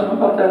ask you something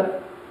about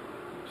that?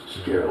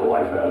 Scare the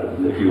life out of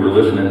him if you were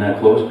listening that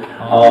close.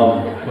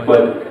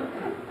 But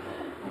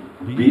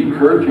be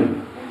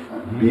encouraging.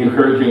 Be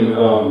encouraging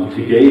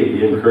to Gabe.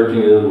 Be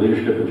encouraging to the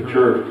leadership of the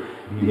church.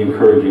 Be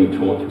encouraging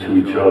to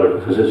each other,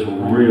 because it's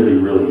really,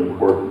 really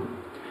important.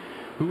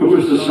 Who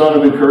is the son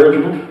of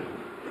encouragement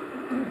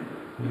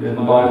in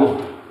the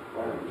Bible?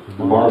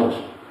 Barnabas.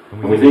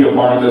 When we think of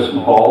Barnabas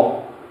and Paul,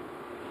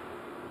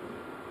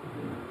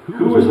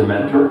 who was the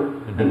mentor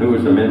and who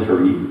was the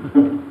mentoree?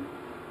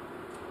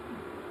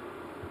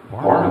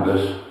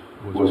 Barnabas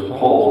was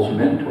Paul's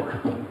mentor.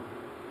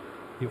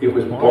 It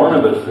was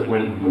Barnabas that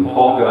when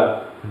Paul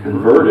got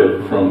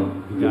converted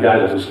from the guy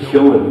that was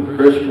killing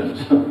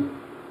Christians,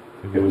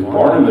 it was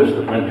Barnabas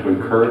that went to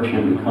encourage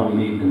him to come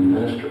meet and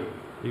minister.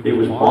 It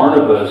was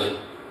Barnabas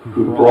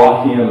who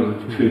brought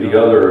him to the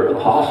other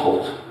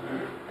apostles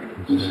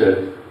and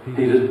said,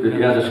 hey,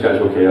 this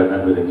guy's okay, I've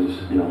met with him,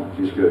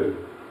 he's good.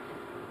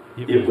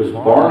 It was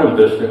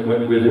Barnabas that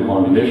went with him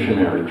on a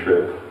missionary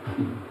trip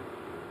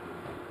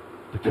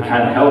to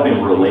kind of help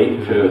him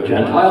relate to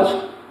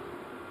Gentiles.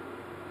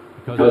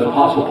 Because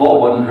Apostle Paul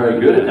wasn't very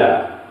good at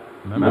that.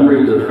 Remember,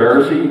 he was a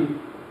Pharisee,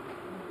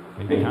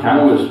 and he kind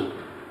of was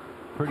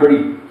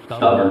pretty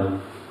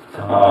stubborn.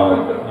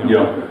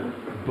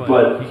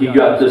 But he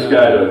got this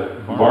guy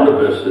to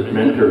Barnabas that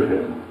mentored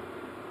him.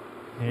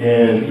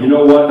 And you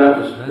know what?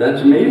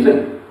 That's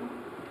amazing.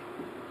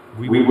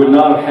 We would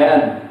not have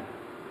had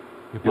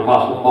the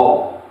Apostle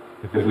Paul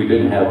if we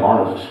didn't have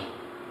Barnabas.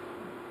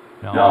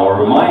 Now, I'll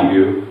remind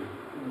you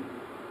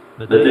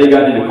that they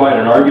got into quite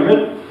an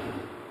argument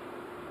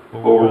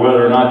over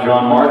whether or not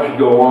John Mark should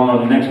go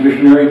on the next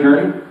missionary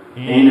journey.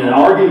 And an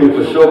argument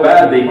was so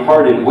bad they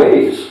parted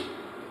ways.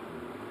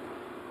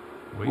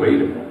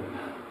 Wait a minute.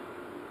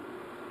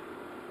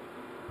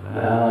 I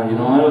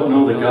don't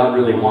know that God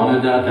really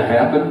wanted that to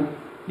happen.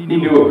 He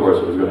knew, of course,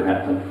 it was going to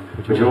happen.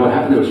 But you know what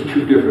happened? There was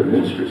 2 different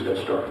ministries got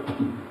started.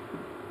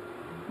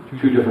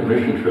 2 different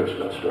mission trips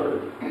got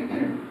started.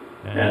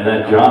 And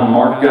that John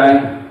Mark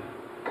guy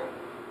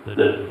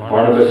that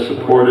Barnabas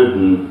supported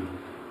and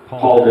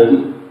Paul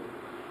didn't,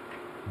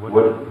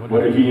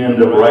 what did he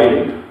end up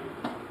writing?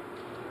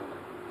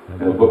 In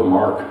the book of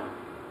Mark,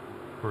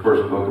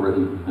 first book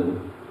written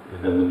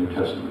in the New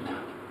Testament.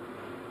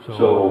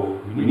 So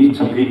we need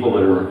some people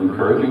that are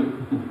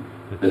encouraging,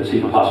 that see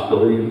the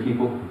possibility in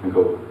people, and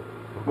go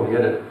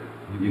get it.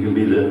 You can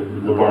be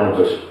the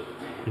Barnabas.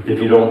 If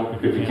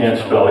you can't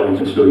spell it, you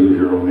can still use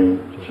your own name.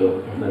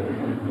 So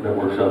that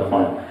works out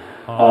fine.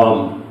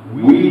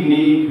 We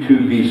need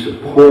to be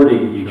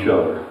supporting each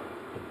other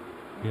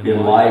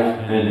in life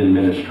and in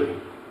ministry.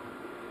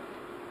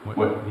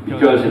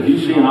 Because if you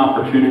see an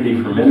opportunity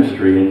for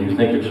ministry and you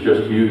think it's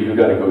just you've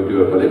got to go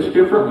do it. But it's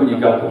different when you've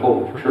got the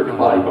whole church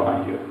body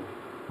behind you.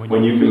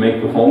 When you can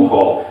make the phone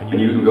call and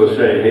you can go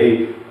say,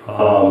 hey,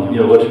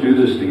 let's do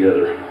this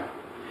together.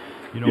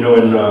 In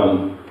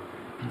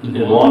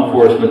law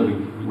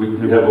enforcement,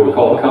 we have what we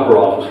call a cover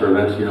officer.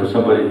 That's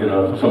somebody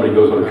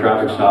goes on a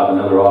traffic stop,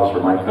 another officer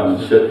might come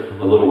and sit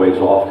a little ways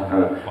off to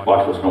kind of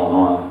watch what's going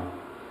on,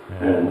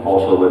 and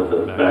also let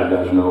the bad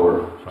guys know,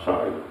 or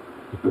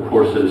the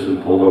poor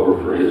citizen pulled over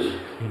for his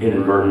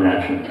inadvertent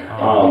action.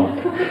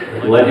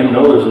 Let him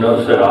know there's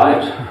another set of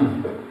eyes.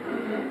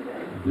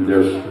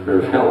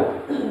 There's help.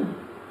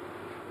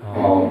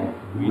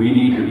 We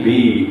need to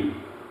be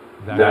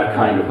that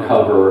kind of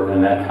cover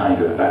and that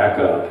kind of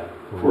backup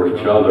for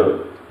each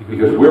other,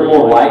 because we're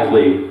more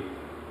likely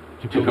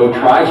to go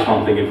try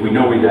something if we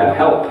know we have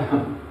help.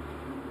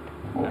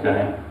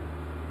 Okay?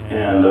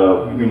 And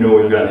we know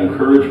we've got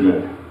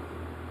encouragement.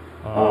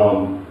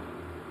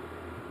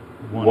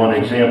 One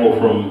example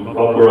from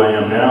up where I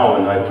am now,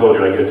 and I told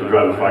you I get to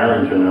drive a fire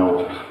engine now,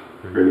 which is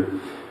great.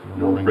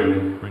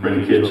 Bring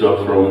the kids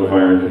up, throw in the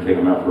fire engine, take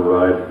them out for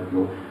a ride.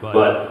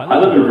 But I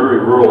live in a very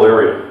rural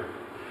area.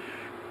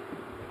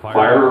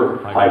 Fire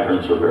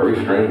hydrants are very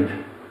strange.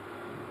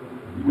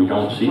 We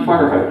don't see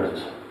fire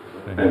hydrants.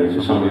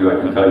 And some of you, I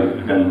can tell you,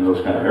 have been in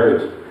those kind of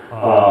areas.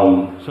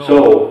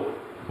 So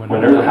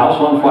when there's a house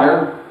on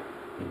fire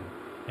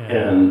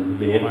and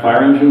the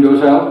fire engine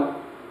goes out,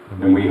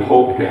 and we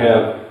hope to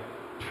have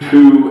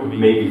 2,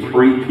 maybe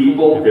 3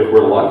 people, if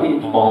we're lucky,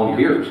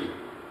 volunteers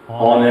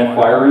on that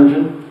fire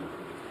engine.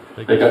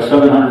 They got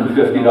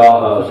 750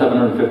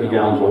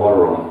 gallons of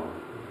water on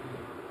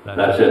them.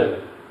 That's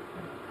it.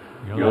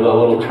 You know that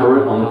little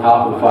turret on the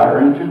top of the fire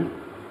engine?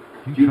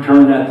 If you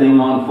turn that thing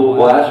on full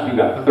blast, you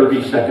got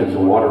 30 seconds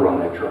of water on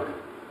that truck.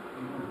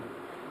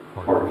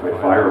 Or if I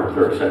fire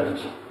over 30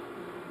 seconds.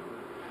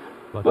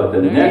 But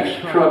the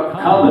next truck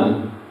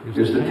coming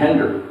is the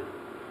tender.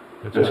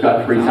 That's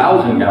got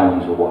 3,000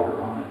 gallons of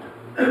water on it.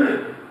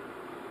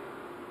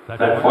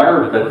 That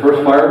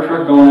first fire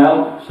truck going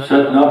out,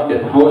 setting up,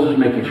 getting hoses,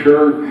 making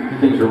sure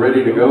things are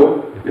ready to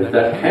go. If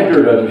that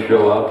tender doesn't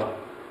show up,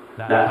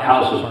 that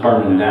house is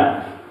burning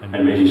down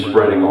and maybe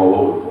spreading all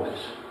over the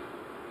place.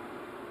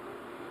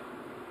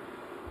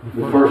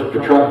 The first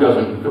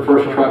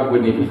truck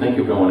wouldn't even think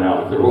of going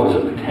out if there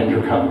wasn't a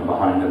tender coming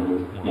behind them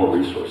with more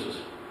resources.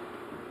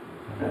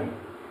 Okay?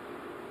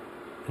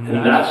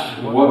 And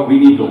that's what we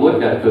need to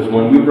look at, because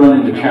when we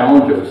run into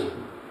challenges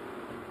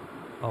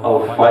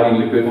of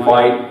fighting the good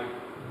fight,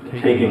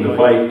 taking the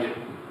fight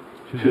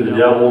to the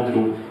devil,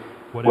 to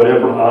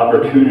whatever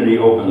opportunity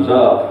opens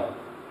up,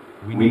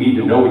 we need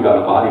to know we got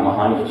a body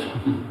behind us.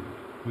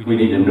 We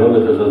need to know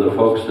that there's other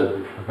folks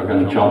that are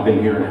going to jump in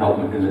here and help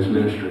in this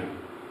ministry.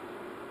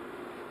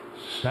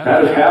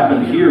 That has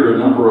happened here a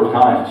number of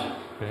times.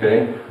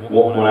 Okay,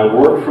 when I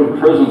worked for the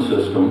prison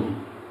system,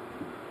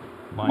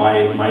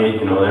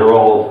 they're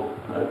all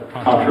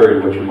contrary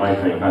to what you might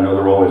think. I know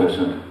they're all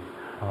innocent,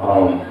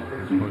 or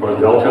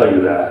they'll tell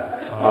you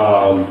that.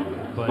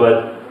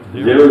 But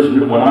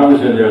when I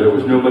was in there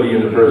was nobody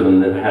in the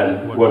prison that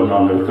wasn't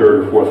on their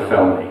third or fourth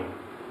felony.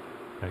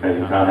 Okay,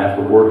 you kind of have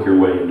to work your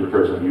way into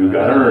prison. You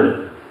got to earn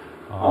it.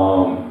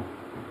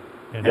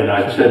 And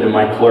I said to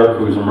my clerk,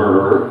 who's a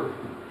murderer,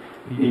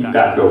 he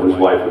backed over his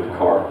wife with a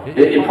car.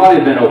 It probably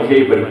had been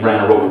okay, but he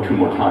ran her over 2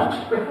 more times.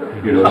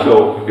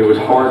 So it was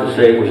hard to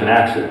say it was an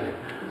accident.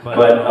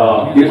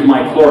 But he's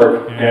my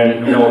clerk,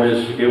 and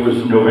it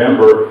was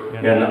November,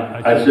 and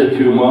I said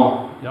to him,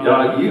 well,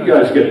 you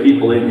guys get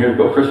people in here to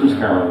go Christmas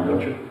caroling,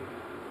 don't you?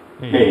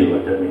 And he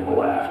looked at me and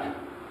laughed.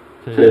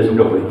 Says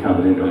nobody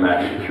coming into a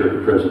max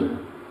security prison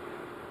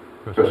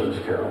Christmas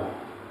carol.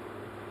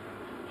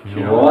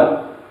 You know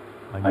what?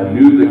 I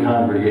knew the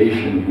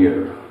congregation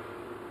here.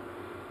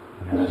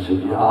 And I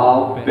said,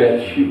 I'll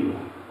bet you,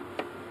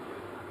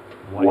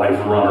 wife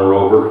runner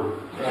over,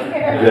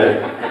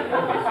 that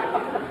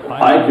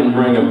I can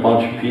bring a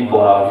bunch of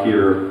people out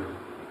here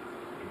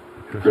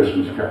to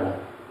Christmas carol.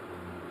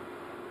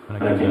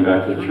 And I came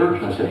back to the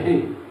church and I said,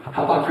 hey,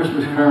 how about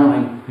Christmas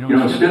caroling?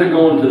 Instead of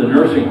going to the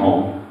nursing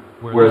home,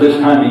 where this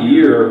time of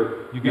year,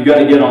 you got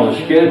to get on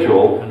the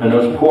schedule, and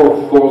those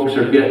poor folks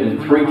are getting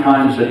 3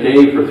 times a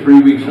day for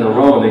 3 weeks in a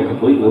row, and they're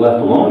completely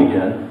left alone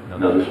again.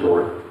 Another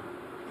story.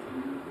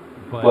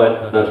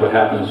 But that's what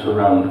happens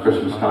around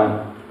Christmas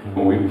time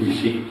when we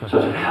seek. So I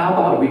said, how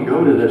about we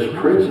go to this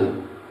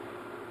prison?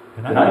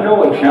 And I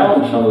know I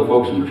challenged some of the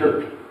folks in the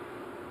church.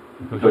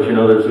 Because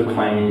there's the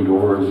clanging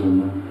doors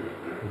and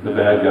the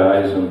bad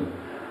guys, and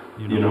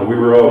we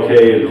were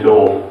okay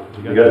until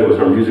the guy that was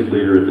our music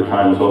leader at the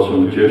time was also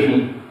a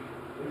magician.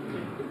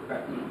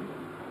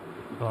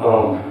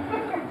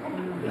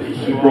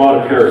 He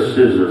brought a pair of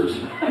scissors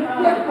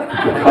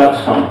to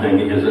cut something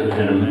in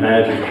a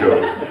magic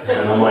show.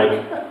 And I'm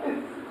like,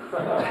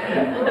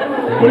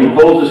 when he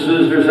pulls the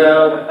scissors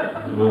out,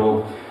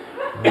 well,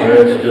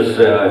 let's just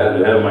say I had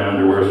to have my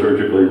underwear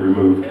surgically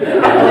removed.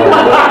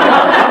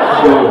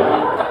 So,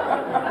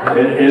 at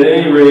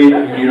any rate,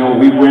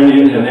 we went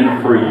in, and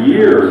then for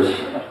years,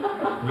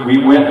 we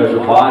went as a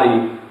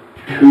body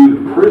to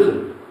the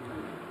prison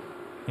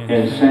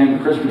and sang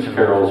Christmas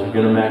carols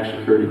in a max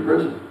security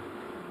prison.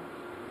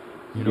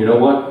 You know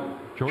what?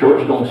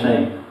 Church don't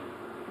sing.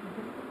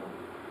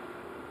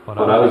 But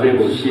I was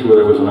able to see where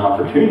there was an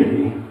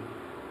opportunity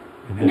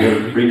and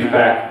then reach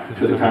back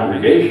to the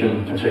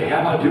congregation and say,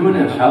 how about doing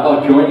this? How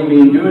about joining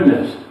me in doing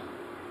this?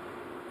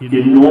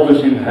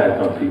 Enormous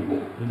impact on people.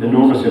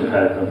 Enormous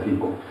impact on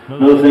people.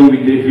 Another thing we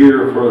did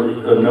here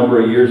for a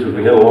number of years is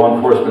we had a law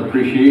enforcement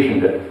appreciation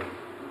day.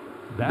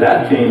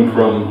 That came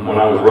from when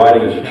I was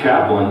riding as a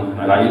chaplain,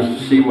 and I used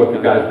to see what the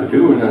guys were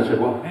doing, and I said,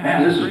 well,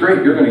 man, this is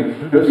great. You're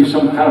going to do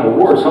some kind of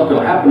award. Something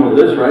will happen with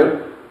this,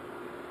 right?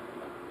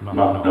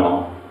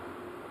 No.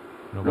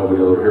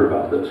 Nobody will ever hear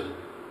about this.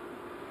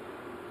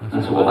 And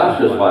I said, well, that's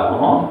just like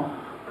wrong.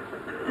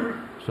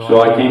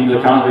 So I came to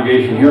the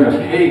congregation here and I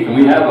said, hey, can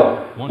we have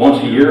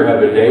once a year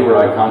have a day where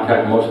I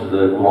contact most of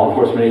the law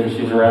enforcement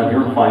agencies around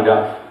here and find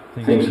out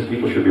things that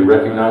people should be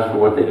recognized for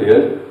what they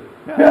did?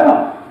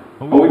 Yeah.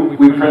 Well,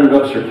 we printed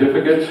up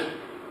certificates,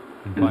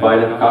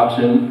 invited cops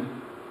in.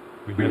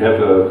 We'd have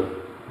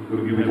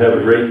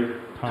a great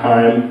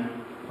time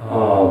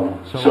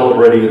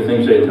celebrating the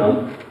things they had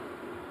done,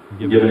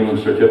 giving them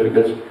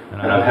certificates.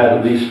 And I've had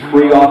at least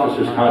 3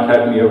 officers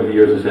contact me over the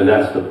years and say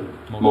that's the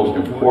most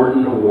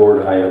important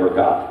award I ever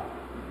got,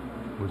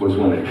 was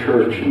when a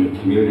church in the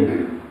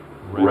community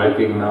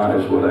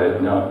recognized what I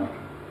had done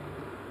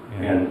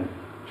and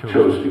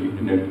chose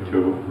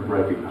to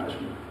recognize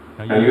me.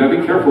 Now you got to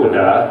be careful with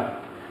that.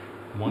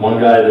 One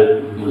guy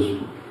that was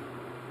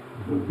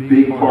a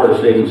big part of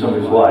saving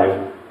somebody's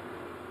life,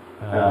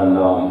 and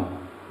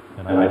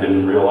I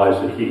didn't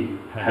realize that he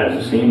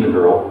hadn't seen the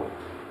girl.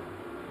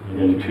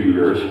 in 2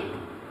 years.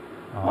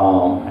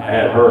 I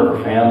had her and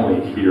her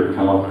family here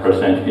come up and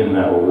present him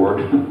that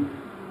award.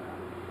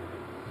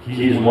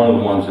 He's one of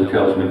the ones that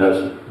tells me that's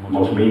the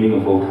most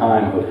meaningful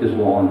time of his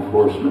law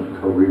enforcement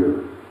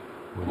career,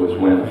 was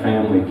when a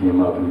family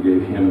came up and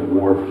gave him an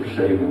award for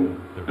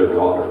saving their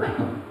daughter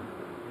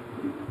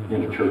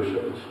in a church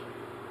service.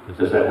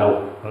 Does that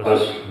help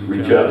us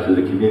reach out to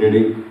the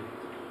community?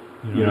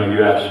 You know,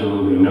 you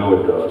absolutely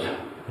know it does.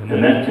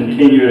 And that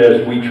continued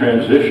as we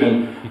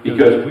transitioned,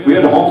 because we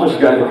had a homeless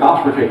guy the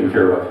cops were taking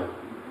care of.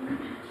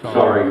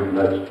 Sorry,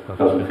 that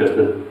doesn't fit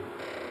the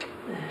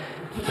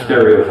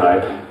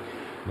stereotype.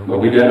 But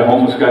we had a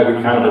homeless guy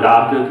we kind of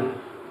adopted.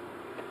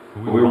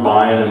 We were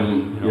buying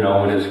him, you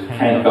know, when his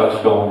tent got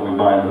stolen, we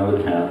buy him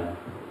another tent.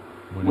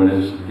 When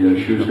his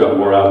shoes got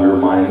wore out, we were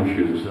buying him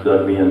shoes.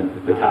 That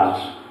being the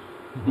cops,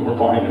 we were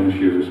buying him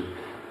shoes.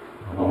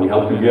 We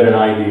helped him get an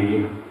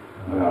ID.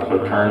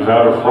 So it turns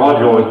out a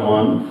fraudulent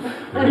one,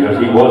 because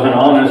he wasn't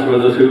honest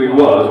with us who he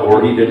was,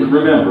 or he didn't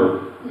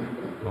remember.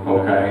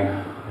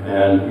 Okay?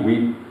 And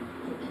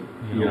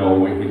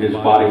his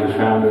body was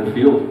found in a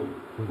field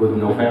with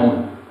no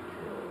family.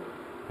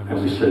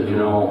 And we said, you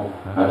know,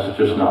 that's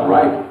just not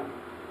right.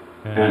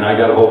 And I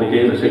got a hold of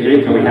Gabe and said,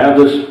 Gabe, can we have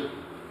this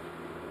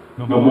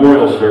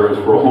memorial service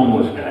for a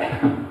homeless guy?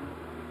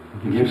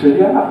 And Gabe said,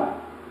 yeah.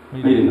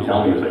 He didn't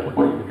tell me. He was like,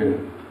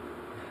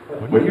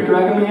 what are you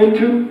dragging me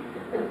into?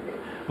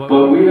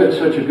 But we had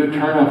such a good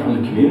turnout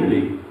from the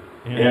community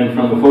and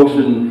from the folks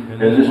in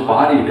this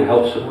body to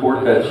help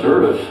support that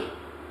service,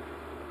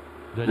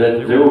 that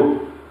there were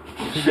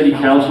city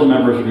council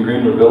members from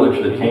Greenwood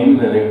Village that came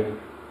and they,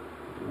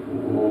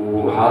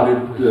 how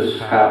did this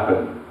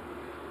happen?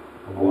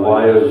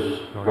 Why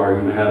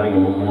are you having a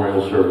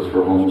memorial service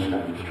for a homeless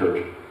guy in this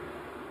church?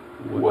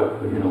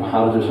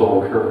 How did this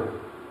all occur?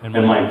 And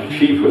my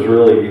chief was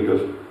really,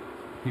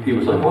 he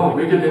was like, well,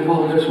 we get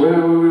involved in this, we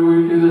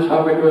do this,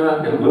 how we do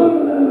that,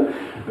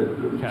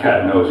 the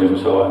cat knows him,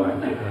 so I'm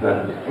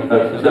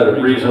like, is that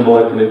a reasonable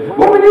explanation?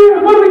 What do we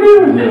do?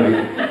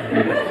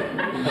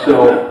 So,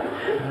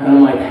 and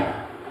I'm like,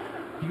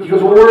 he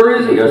goes, well, where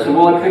is he? I said,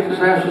 well, I picked his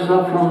ashes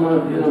up from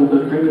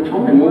the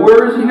crematorium. Well,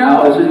 where is he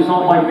now? I said, he's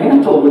on my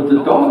mantle with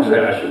the dog's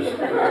ashes.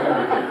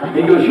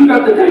 He goes, you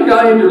got the dead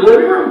guy in your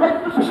living room?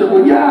 I said,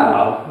 well,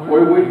 yeah.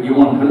 Where you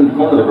want to put him in the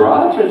corner of the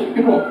garage? I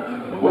said,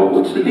 well,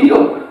 what's the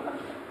deal?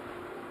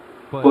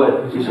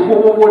 But he said,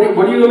 well, what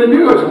are you going to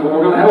do? I said, well,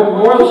 we're going to have a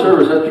memorial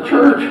service at the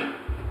church.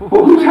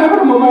 Well, who's having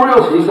a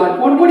memorial service? He's like,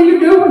 what are you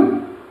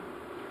doing?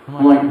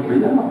 I'm like, well,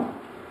 yeah.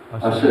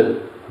 I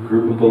said, a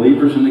group of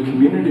believers in the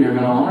community are going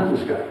to honor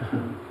this guy.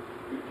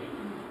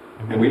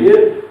 And we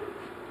did.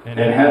 And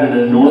it had an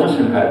enormous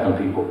impact on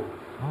people.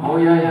 Oh,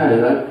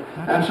 yeah,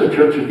 that's a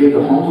church that gave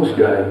the homeless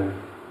guy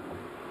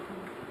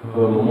a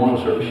memorial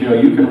service.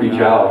 You can reach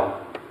out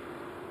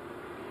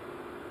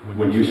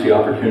when you see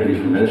opportunities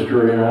for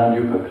ministry around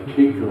you, but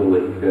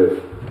particularly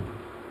if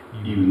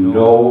you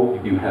know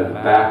you have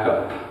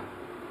backup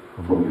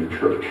from your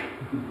church.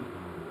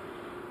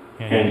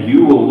 And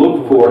you will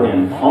look for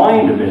and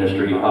find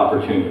ministry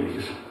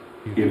opportunities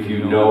if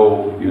you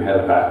know you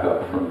have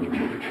backup from your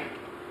church.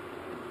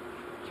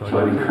 So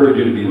I'd encourage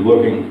you to be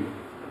looking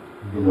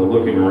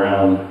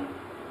around.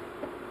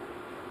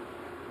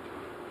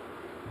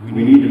 We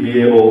need to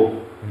be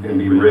able and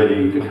be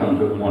ready to come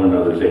to one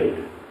another's aid.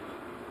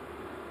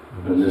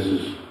 And this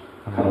is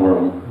kind of where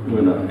I'm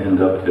going to end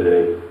up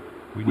today.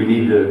 We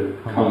need to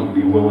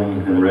be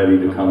willing and ready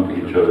to come to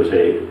each other's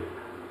aid.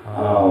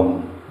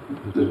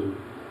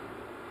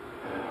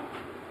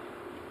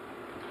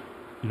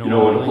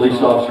 When a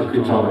police officer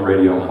gets on the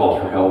radio and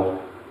calls for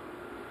help,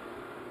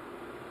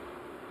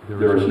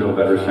 there is no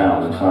better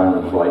sound than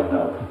sirens lighting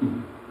up.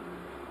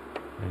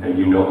 And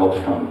you know help's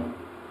coming.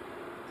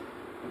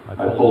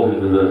 I pulled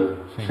into the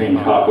same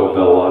Taco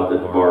Bell lot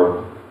that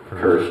Barb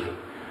cursed.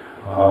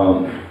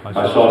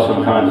 I saw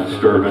some kind of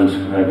disturbance,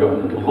 and I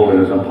go to pull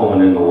in as I'm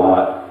pulling in the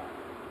lot.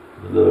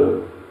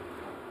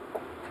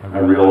 I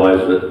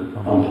realized that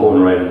I'm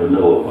pulling right in the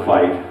middle of a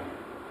fight,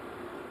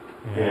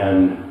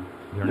 and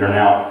they're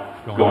now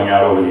going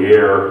out over the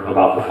air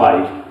about the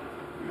fight.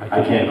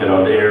 I can't get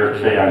on the air to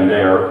say I'm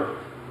there.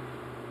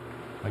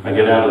 I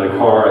get out of the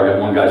car, I got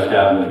one guy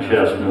stabbed in the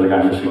chest, another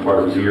guy missing part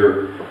of his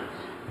ear,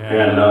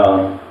 and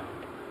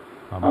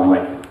I'm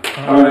like,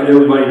 all right,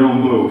 everybody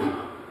don't move.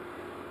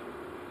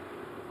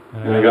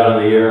 And I got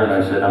on the air and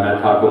I said, I'm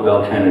at Taco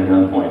Bell 10 at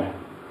gunpoint.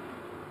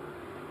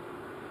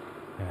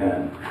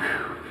 And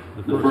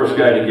the first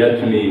guy to get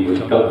to me was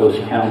Douglas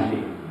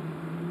County.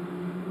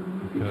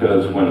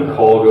 Because when the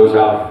call goes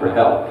out for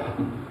help,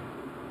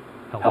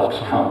 help's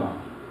come.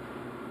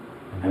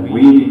 And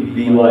we need to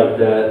be like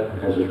that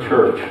as a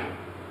church,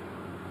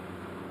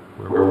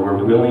 where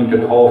we're willing to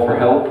call for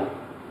help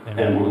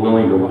and we're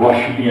willing to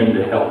rush in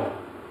to help.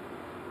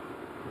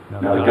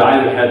 Now, the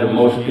guy that had the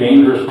most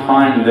dangerous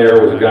time there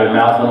was a guy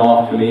mouthing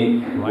off to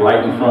me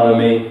right in front of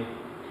me.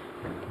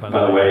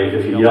 By the way,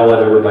 if you yell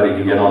at everybody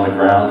to get on the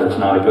ground, that's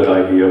not a good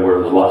idea where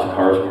there's lots of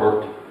cars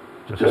parked,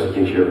 just in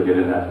case you ever get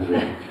in that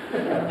position.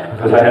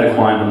 because I had to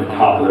climb on the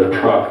top of their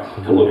truck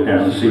to look down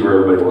and see where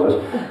everybody was.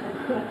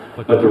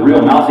 But the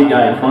real mouthy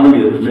guy in front of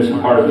me that was missing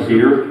part of his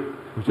ear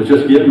was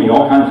just giving me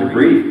all kinds of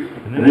grief.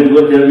 And then he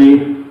looked at me,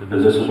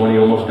 because this is when he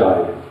almost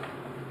died.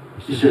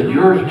 He said,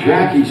 "You're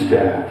Jackie's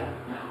dad."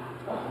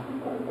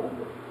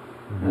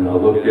 And I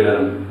looked at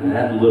him, and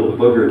that little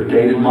booger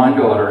dated my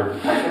daughter.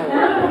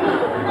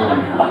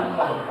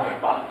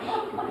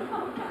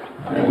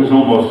 It was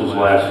almost his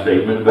last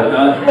statement, but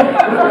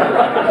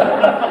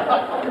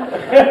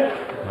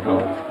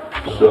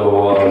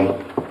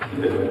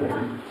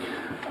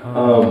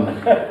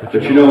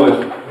but you know,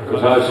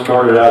 as I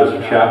started out as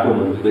a chaplain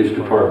in the police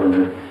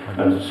department,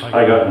 and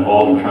I got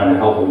involved in trying to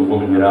help a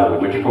woman get out of a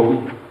witch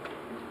cove.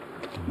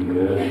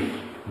 Yes,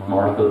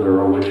 Martha, there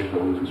are witch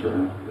coves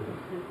around.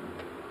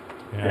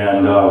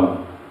 And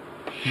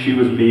she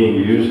was being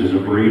used as a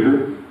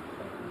breeder.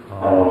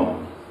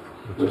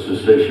 Let's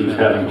just say she was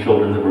having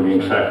children that were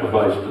being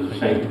sacrificed to the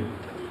Satan.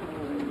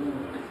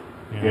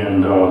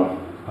 And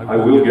I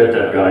will get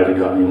that guy that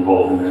got me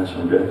involved in that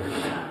someday.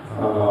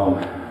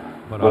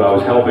 But I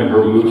was helping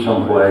her move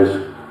someplace,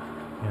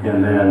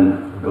 and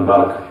then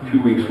about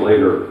 2 weeks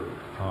later,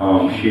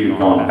 she had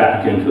gone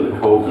back into the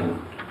coven.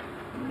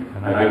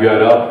 And I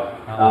got up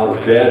out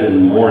of bed in the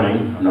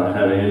morning, not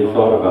having any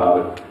thought about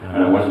it,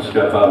 and I went to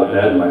step out of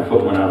bed, and my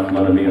foot went out from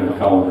under me and I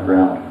fell on the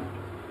ground.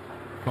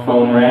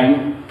 Phone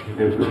rang.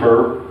 It was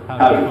her.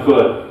 "How's your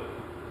foot?"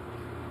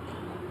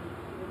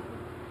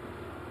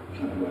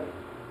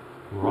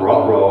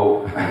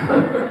 Ruh-roh.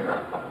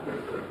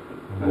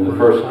 And the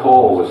first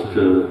call was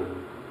to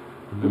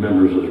the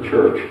members of the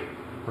church.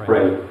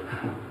 "Pray.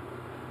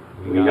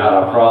 We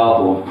got a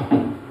problem."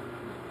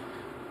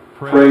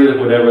 Pray that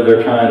whatever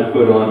they're trying to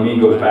put on me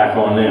goes back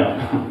on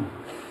them.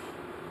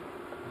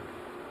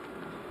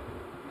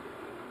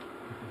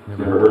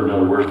 Never heard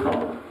another word from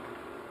her.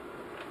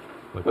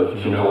 But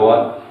you know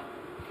what?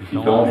 If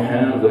you don't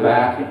have the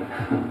backing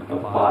of the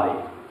body,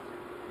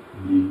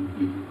 you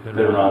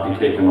better not be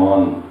taking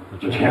on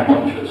the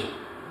challenges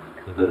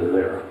that are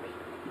there.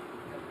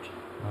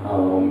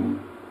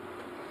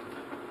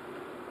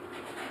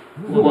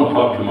 We don't want to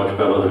talk too much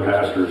about other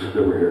pastors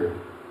that were here.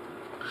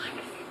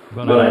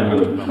 But I am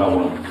going to tell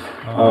one.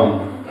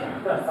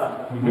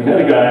 We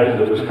had a guy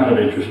that was kind of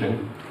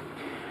interesting.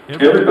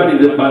 Everybody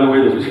that, by the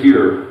way, that was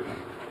here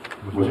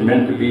was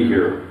meant to be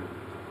here.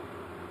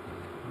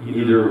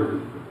 Either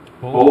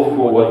both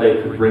for what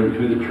they could bring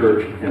to the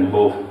church and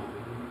both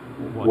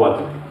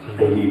what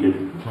they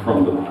needed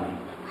from the body.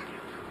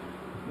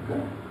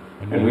 Okay.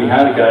 And we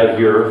had a guy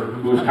here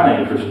who was kind of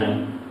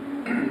interesting.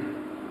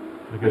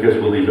 I guess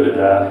we'll leave it at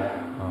that.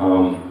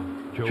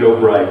 Joe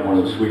Bright, one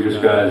of the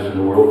sweetest guys in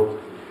the world.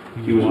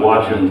 He was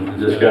watching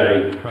this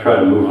guy try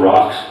to move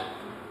rocks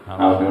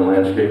out in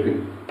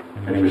landscaping,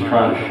 and he was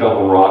trying to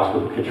shovel rocks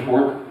with a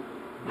pitchfork.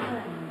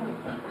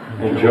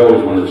 And Joe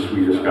is one of the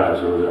sweetest guys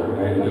over there,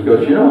 right? And he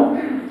goes, "You know,"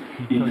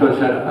 he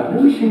said, "I've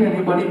never seen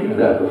anybody do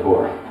that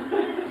before."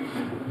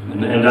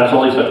 And that's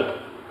all he said.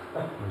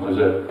 Was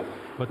it?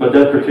 But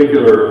that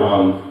particular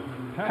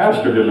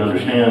pastor didn't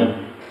understand.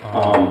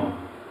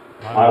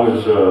 I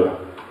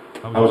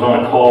was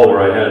on a call where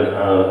I had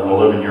an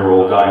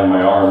 11-year-old guy in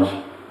my arms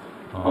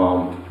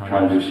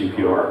trying to do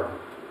CPR.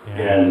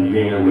 And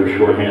being that we were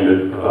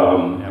shorthanded,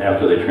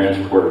 after they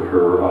transported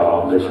her,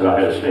 they said I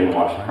had to stay and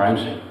watch the crime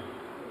scene.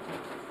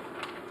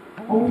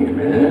 Oh, wait a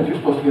minute, you're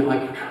supposed to get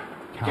like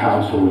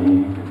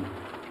counseling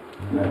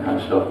and that kind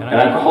of stuff. And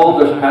I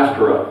called this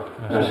pastor up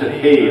and I said,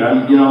 "Hey,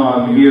 I'm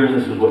here and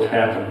this is what's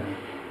happened."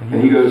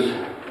 And he goes,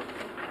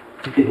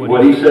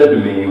 what he said to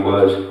me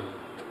was,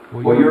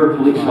 "Well, you're a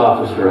police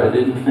officer. I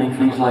didn't think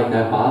things like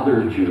that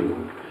bothered you."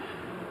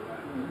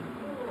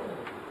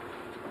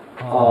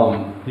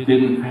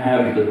 Didn't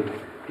have the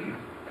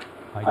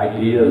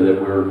idea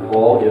that we're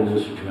all in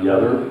this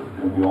together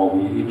and we all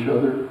need each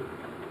other.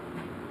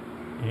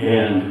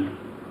 And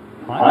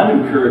I'm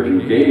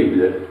encouraging Gabe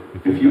that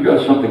if you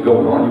got something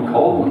going on, you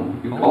call them.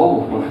 You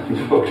call one of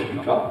these folks and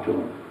you talk to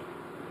them.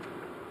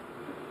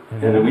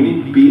 And that we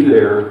need to be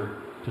there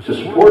to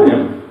support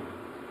him,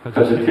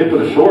 because the tip of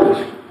the sword is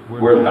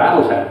where the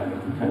battle's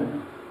happening.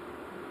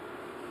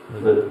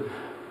 Okay?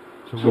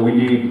 So we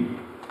need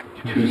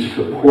to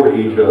support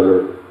each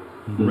other,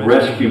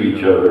 rescue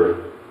each other,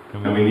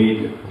 and we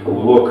need to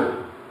look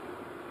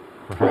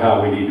for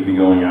how we need to be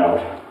going out.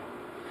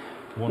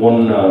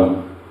 One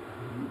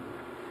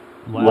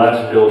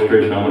last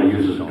illustration I'm going to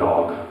use is a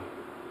dog.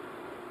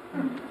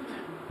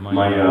 When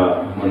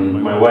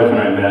my wife and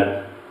I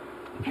met,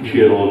 she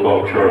had a little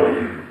dog,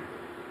 Charlie.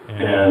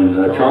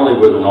 And Charlie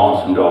was an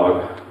awesome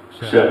dog,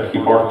 except he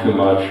barked too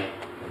much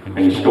and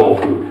he stole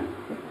food.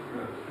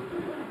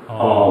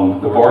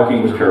 The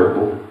barking was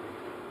terrible.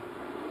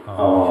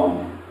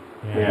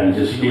 And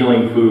his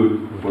stealing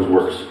food was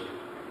worse.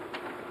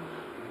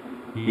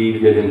 He'd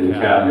get into the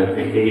cabinet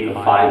and ate a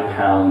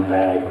 5-pound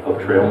bag of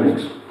trail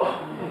mix.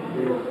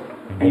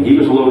 And he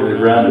was low to the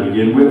ground to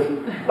begin with.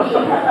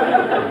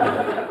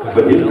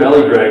 But his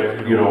belly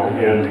dragged,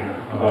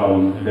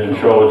 and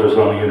Charlotte was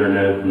on the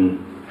internet and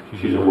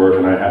she's at work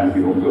and I happen to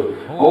be home, and goes,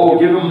 oh,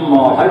 give him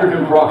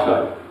hydrogen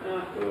peroxide.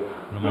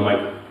 And I'm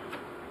like,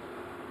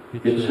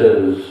 it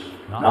says,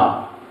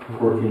 not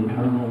for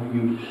internal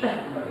use.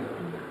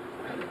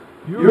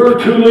 You're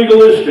too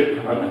legalistic.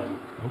 I'm like,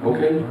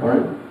 okay, all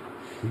right.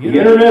 The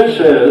internet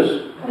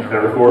says,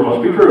 therefore it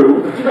must be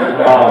true,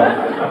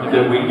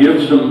 that we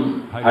give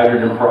some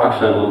hydrogen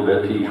peroxide a little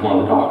bit to each one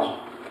of the dogs.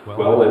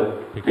 Well,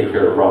 that take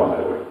care of the problem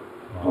that way.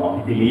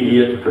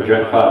 Immediate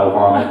projectile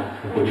vomit,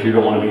 which you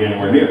don't want to be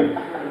anywhere near.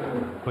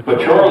 But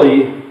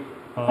Charlie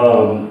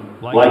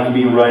liked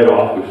me right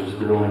off, which is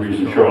the only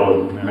reason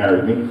Charlotte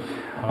married me.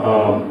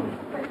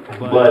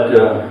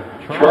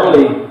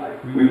 Charlie,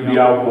 we'd be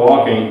out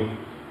walking,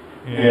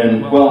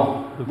 and,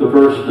 well, the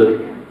verse that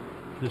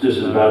this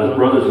is about his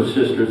brothers and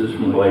sisters is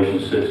from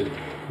Galatians 6.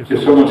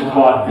 If someone's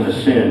caught in a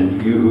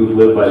sin, you who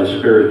live by the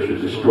Spirit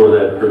should restore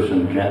that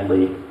person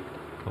gently,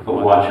 but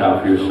watch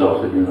out for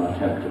yourself that you're not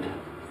tempted.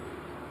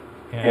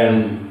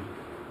 And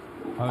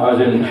I was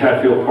in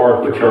Chatfield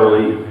Park with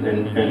Charlie,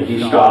 and he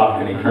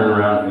stopped, and he turned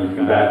around, and he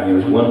came back, and he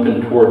was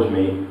limping towards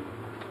me,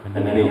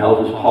 and then he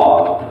held his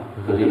paw up,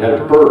 because he had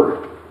a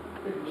bird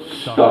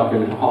stuck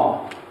in his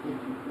paw.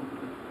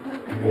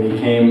 And he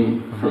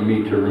came for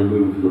me to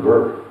remove the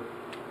bird.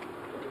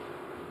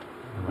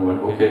 I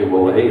went, okay,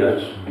 well, hey,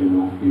 that's, you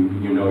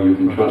know you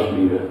can trust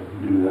me to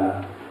do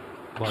that.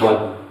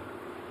 But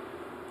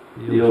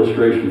the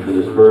illustration for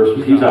this verse,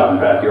 he's out in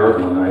the backyard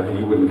one night, and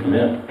he wouldn't come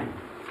in.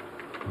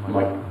 I'm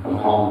like, I'm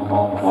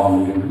calm,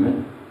 he didn't come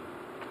in.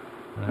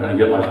 And I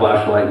get my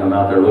flashlight, and I'm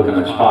out there looking,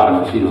 and I spot him,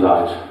 I see his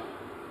eyes.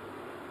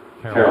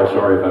 Carol,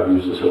 sorry if I've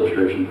used this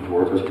illustration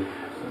before, because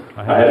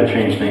I had to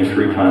change things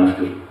 3 times,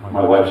 because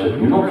my wife said,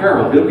 you know,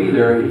 Carol, he'll be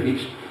there if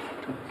he's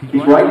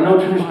writing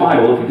notes in his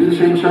Bible. If you do the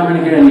same sermon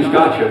again, he's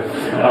got you.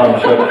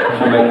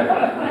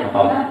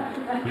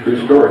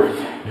 True story.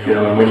 You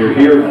know, and when you're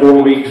here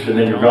 4 weeks, and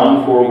then you're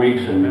gone 4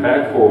 weeks, and you're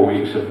back 4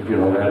 weeks, if, you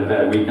know, I had a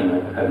bad week, and I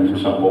had to do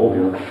something old,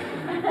 you know.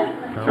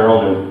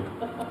 Carol knew.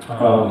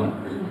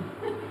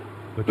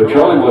 But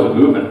Charlie wasn't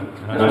moving.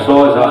 And I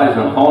saw his eyes,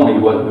 and I'm calling him,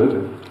 he wasn't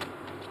moving.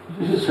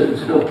 He was just sitting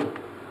still.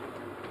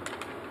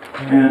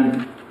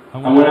 And I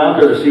went out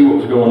there to see what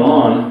was going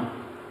on,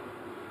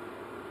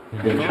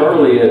 and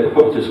Charlie had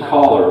hooked his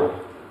collar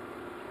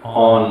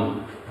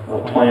on a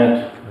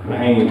plant, a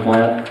hanging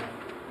plant.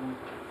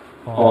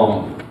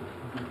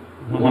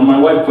 When my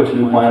wife puts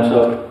new plants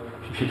up,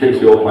 she takes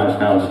the old plants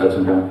down and sets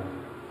them down.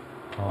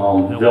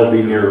 They'll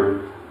be near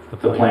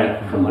the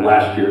plant from the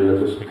last year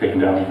that was taken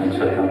down and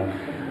set down.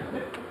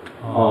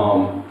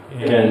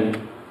 And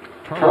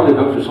Charlie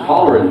hooked his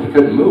collar and he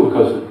couldn't move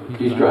because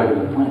he's dragging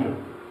the plant up.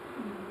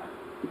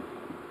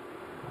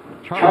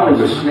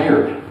 Charlie was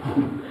snared.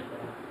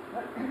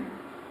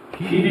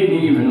 He didn't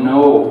even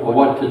know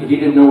what to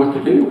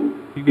do.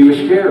 He was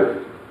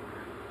scared.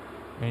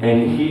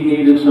 And he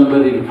needed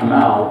somebody to come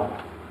out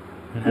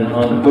and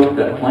unhook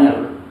that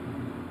planter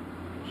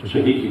so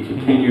he could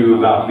continue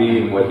about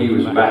being what he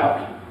was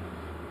about.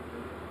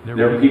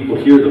 There are people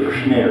here that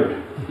are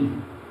snared,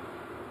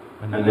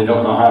 and they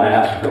don't know how to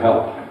ask for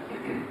help.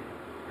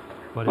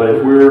 But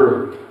if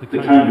we're the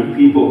kind of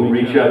people who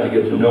reach out to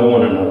get to know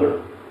one another,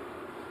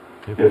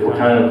 if we're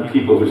kind of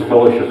people whose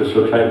fellowship is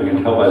so tight we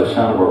can tell by the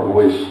sound of our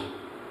voice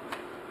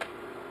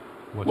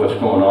what's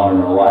going on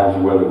in our lives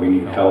and whether we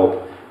need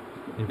help,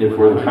 if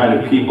we're the kind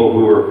of people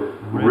who are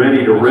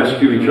ready to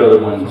rescue each other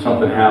when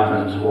something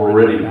happens, or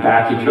ready to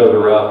back each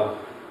other up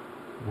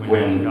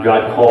when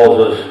God calls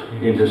us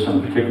into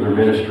some particular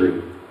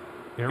ministry,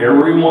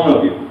 every one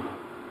of you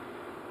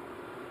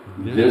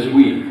this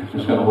week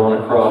is going to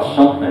run across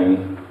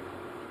something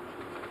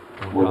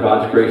where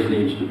God's grace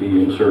needs to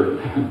be inserted.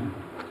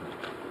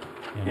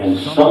 And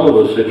some of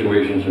those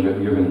situations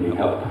you're going to need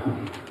help.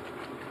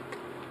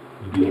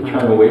 You'll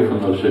turn away from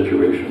those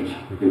situations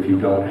if you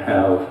don't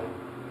have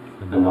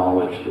the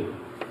knowledge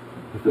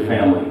that the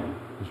family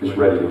is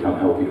ready to come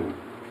help you.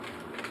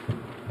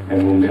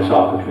 And we'll miss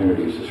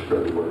opportunities to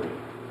spread the word.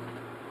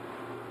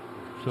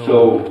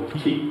 So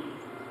keep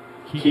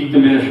the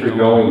ministry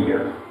going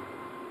here.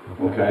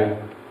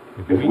 Okay?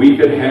 If we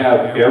could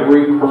have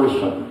every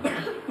person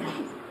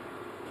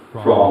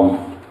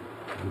from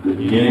the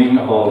beginning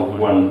of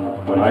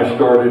when I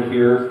started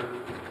here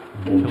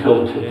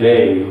until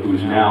today,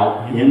 who's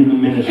now in the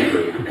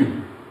ministry,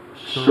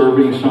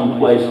 serving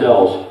someplace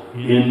else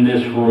in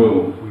this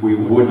room, we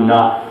would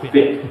not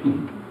fit.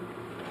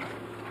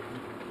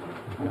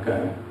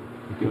 Okay?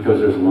 Because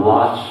there's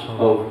lots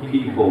of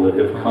people that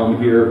have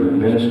come here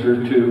and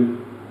ministered to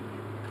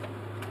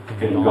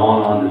and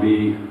gone on to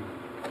be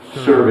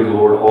serving the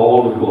Lord all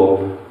over the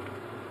globe.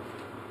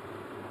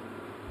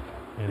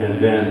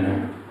 And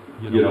then,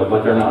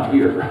 but they're not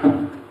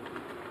here.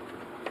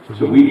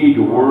 So we need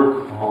to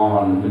work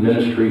on the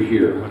ministry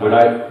here. What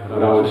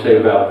I would say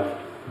about,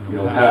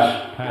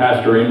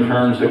 pastor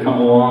interns that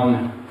come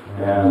along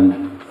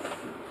and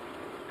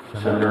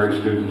seminary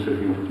students, if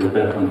you get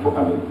that,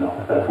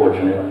 not that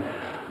fortunate,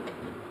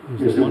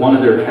 is that one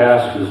of their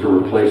tasks is to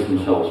replace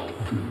themselves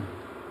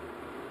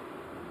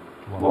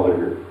while they're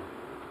here.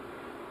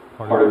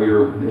 part of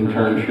your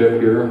internship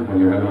here, when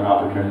you're having an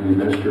opportunity to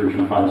minister, is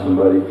you find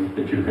somebody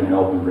that you can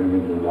help and bring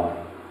into the body.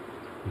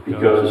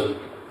 Because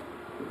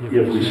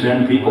if we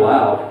send people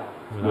out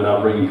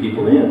without bringing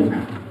people in,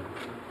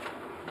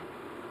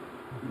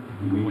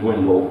 we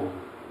dwindle.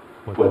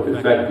 What the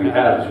effect we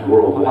have is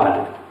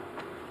worldwide.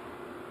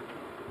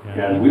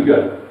 And we've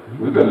got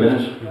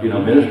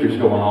ministries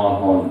going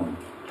on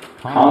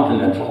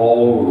continents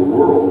all over the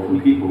world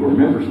from people who are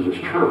members of this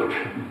church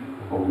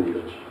over the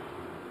years.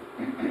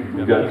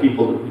 We've got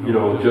people,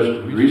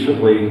 just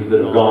recently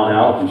that have gone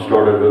out and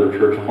started other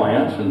church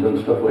plants and done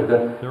stuff like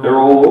that. They're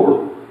all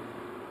over.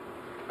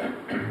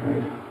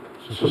 Right?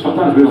 So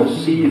sometimes we don't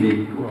see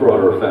the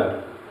broader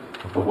effect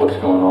of what's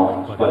going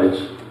on, but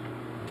it's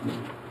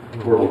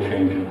world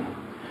changing.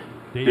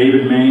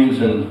 David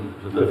Maines and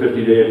the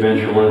 50-Day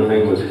Adventure, one of the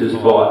things was his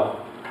thought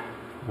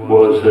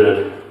was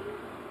that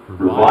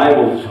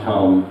revivals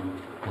come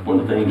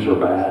when things are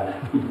bad.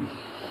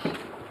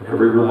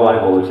 Every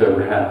revival that's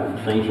ever happened,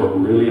 things are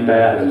really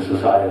bad in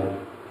society.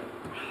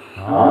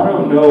 I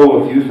don't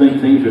know if you think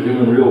things are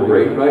doing real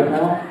great right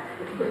now.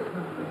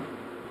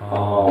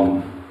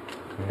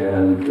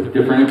 And the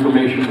different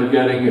information we're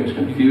getting, it's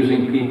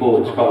confusing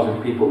people, it's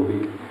causing people to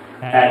be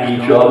at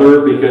each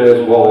other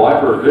because, well, I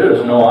heard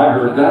this, no, I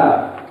heard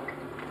that.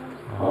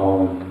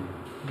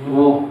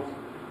 Well,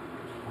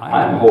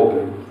 I'm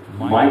hoping,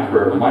 my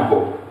prayer, my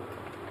hope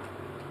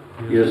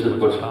is that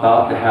what's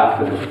about to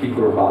happen is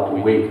people are about to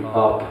wake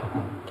up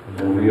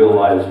and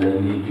realize they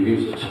need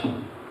Jesus.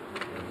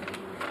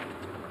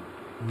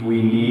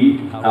 We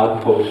need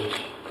outposts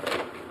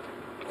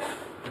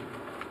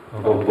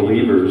of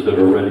believers that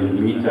are ready to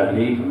meet that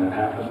need when that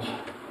happens.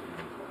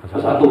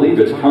 Because I believe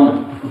it's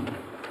coming.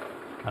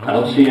 I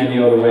don't see any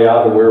other way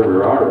out of where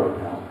we are right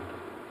now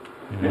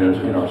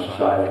in our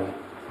society.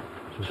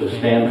 So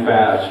stand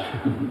fast,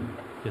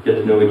 get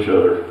to know each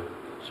other,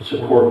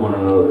 support one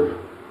another,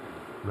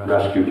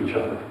 rescue each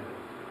other.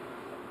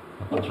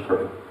 Let's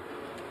pray.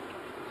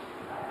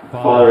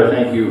 Father, I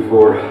thank you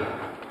for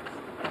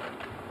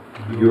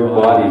your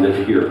body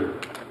that's here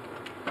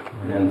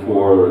and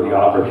for the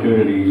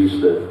opportunities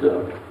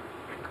that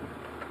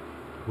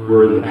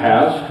were in the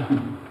past,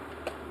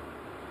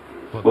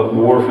 but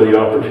more for the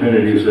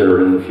opportunities that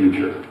are in the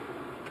future.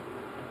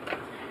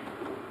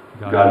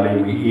 God,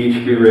 may we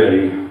each be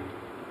ready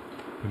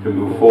to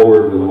move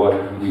forward with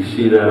what we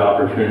see that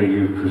opportunity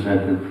you've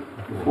presented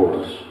before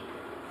us.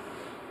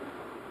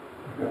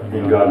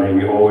 And God, may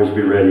we always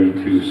be ready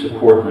to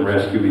support and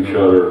rescue each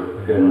other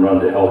and run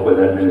to help when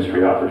that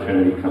ministry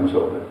opportunity comes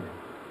open.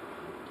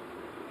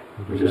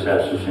 We just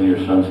ask this in your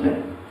Son's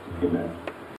name. Amen.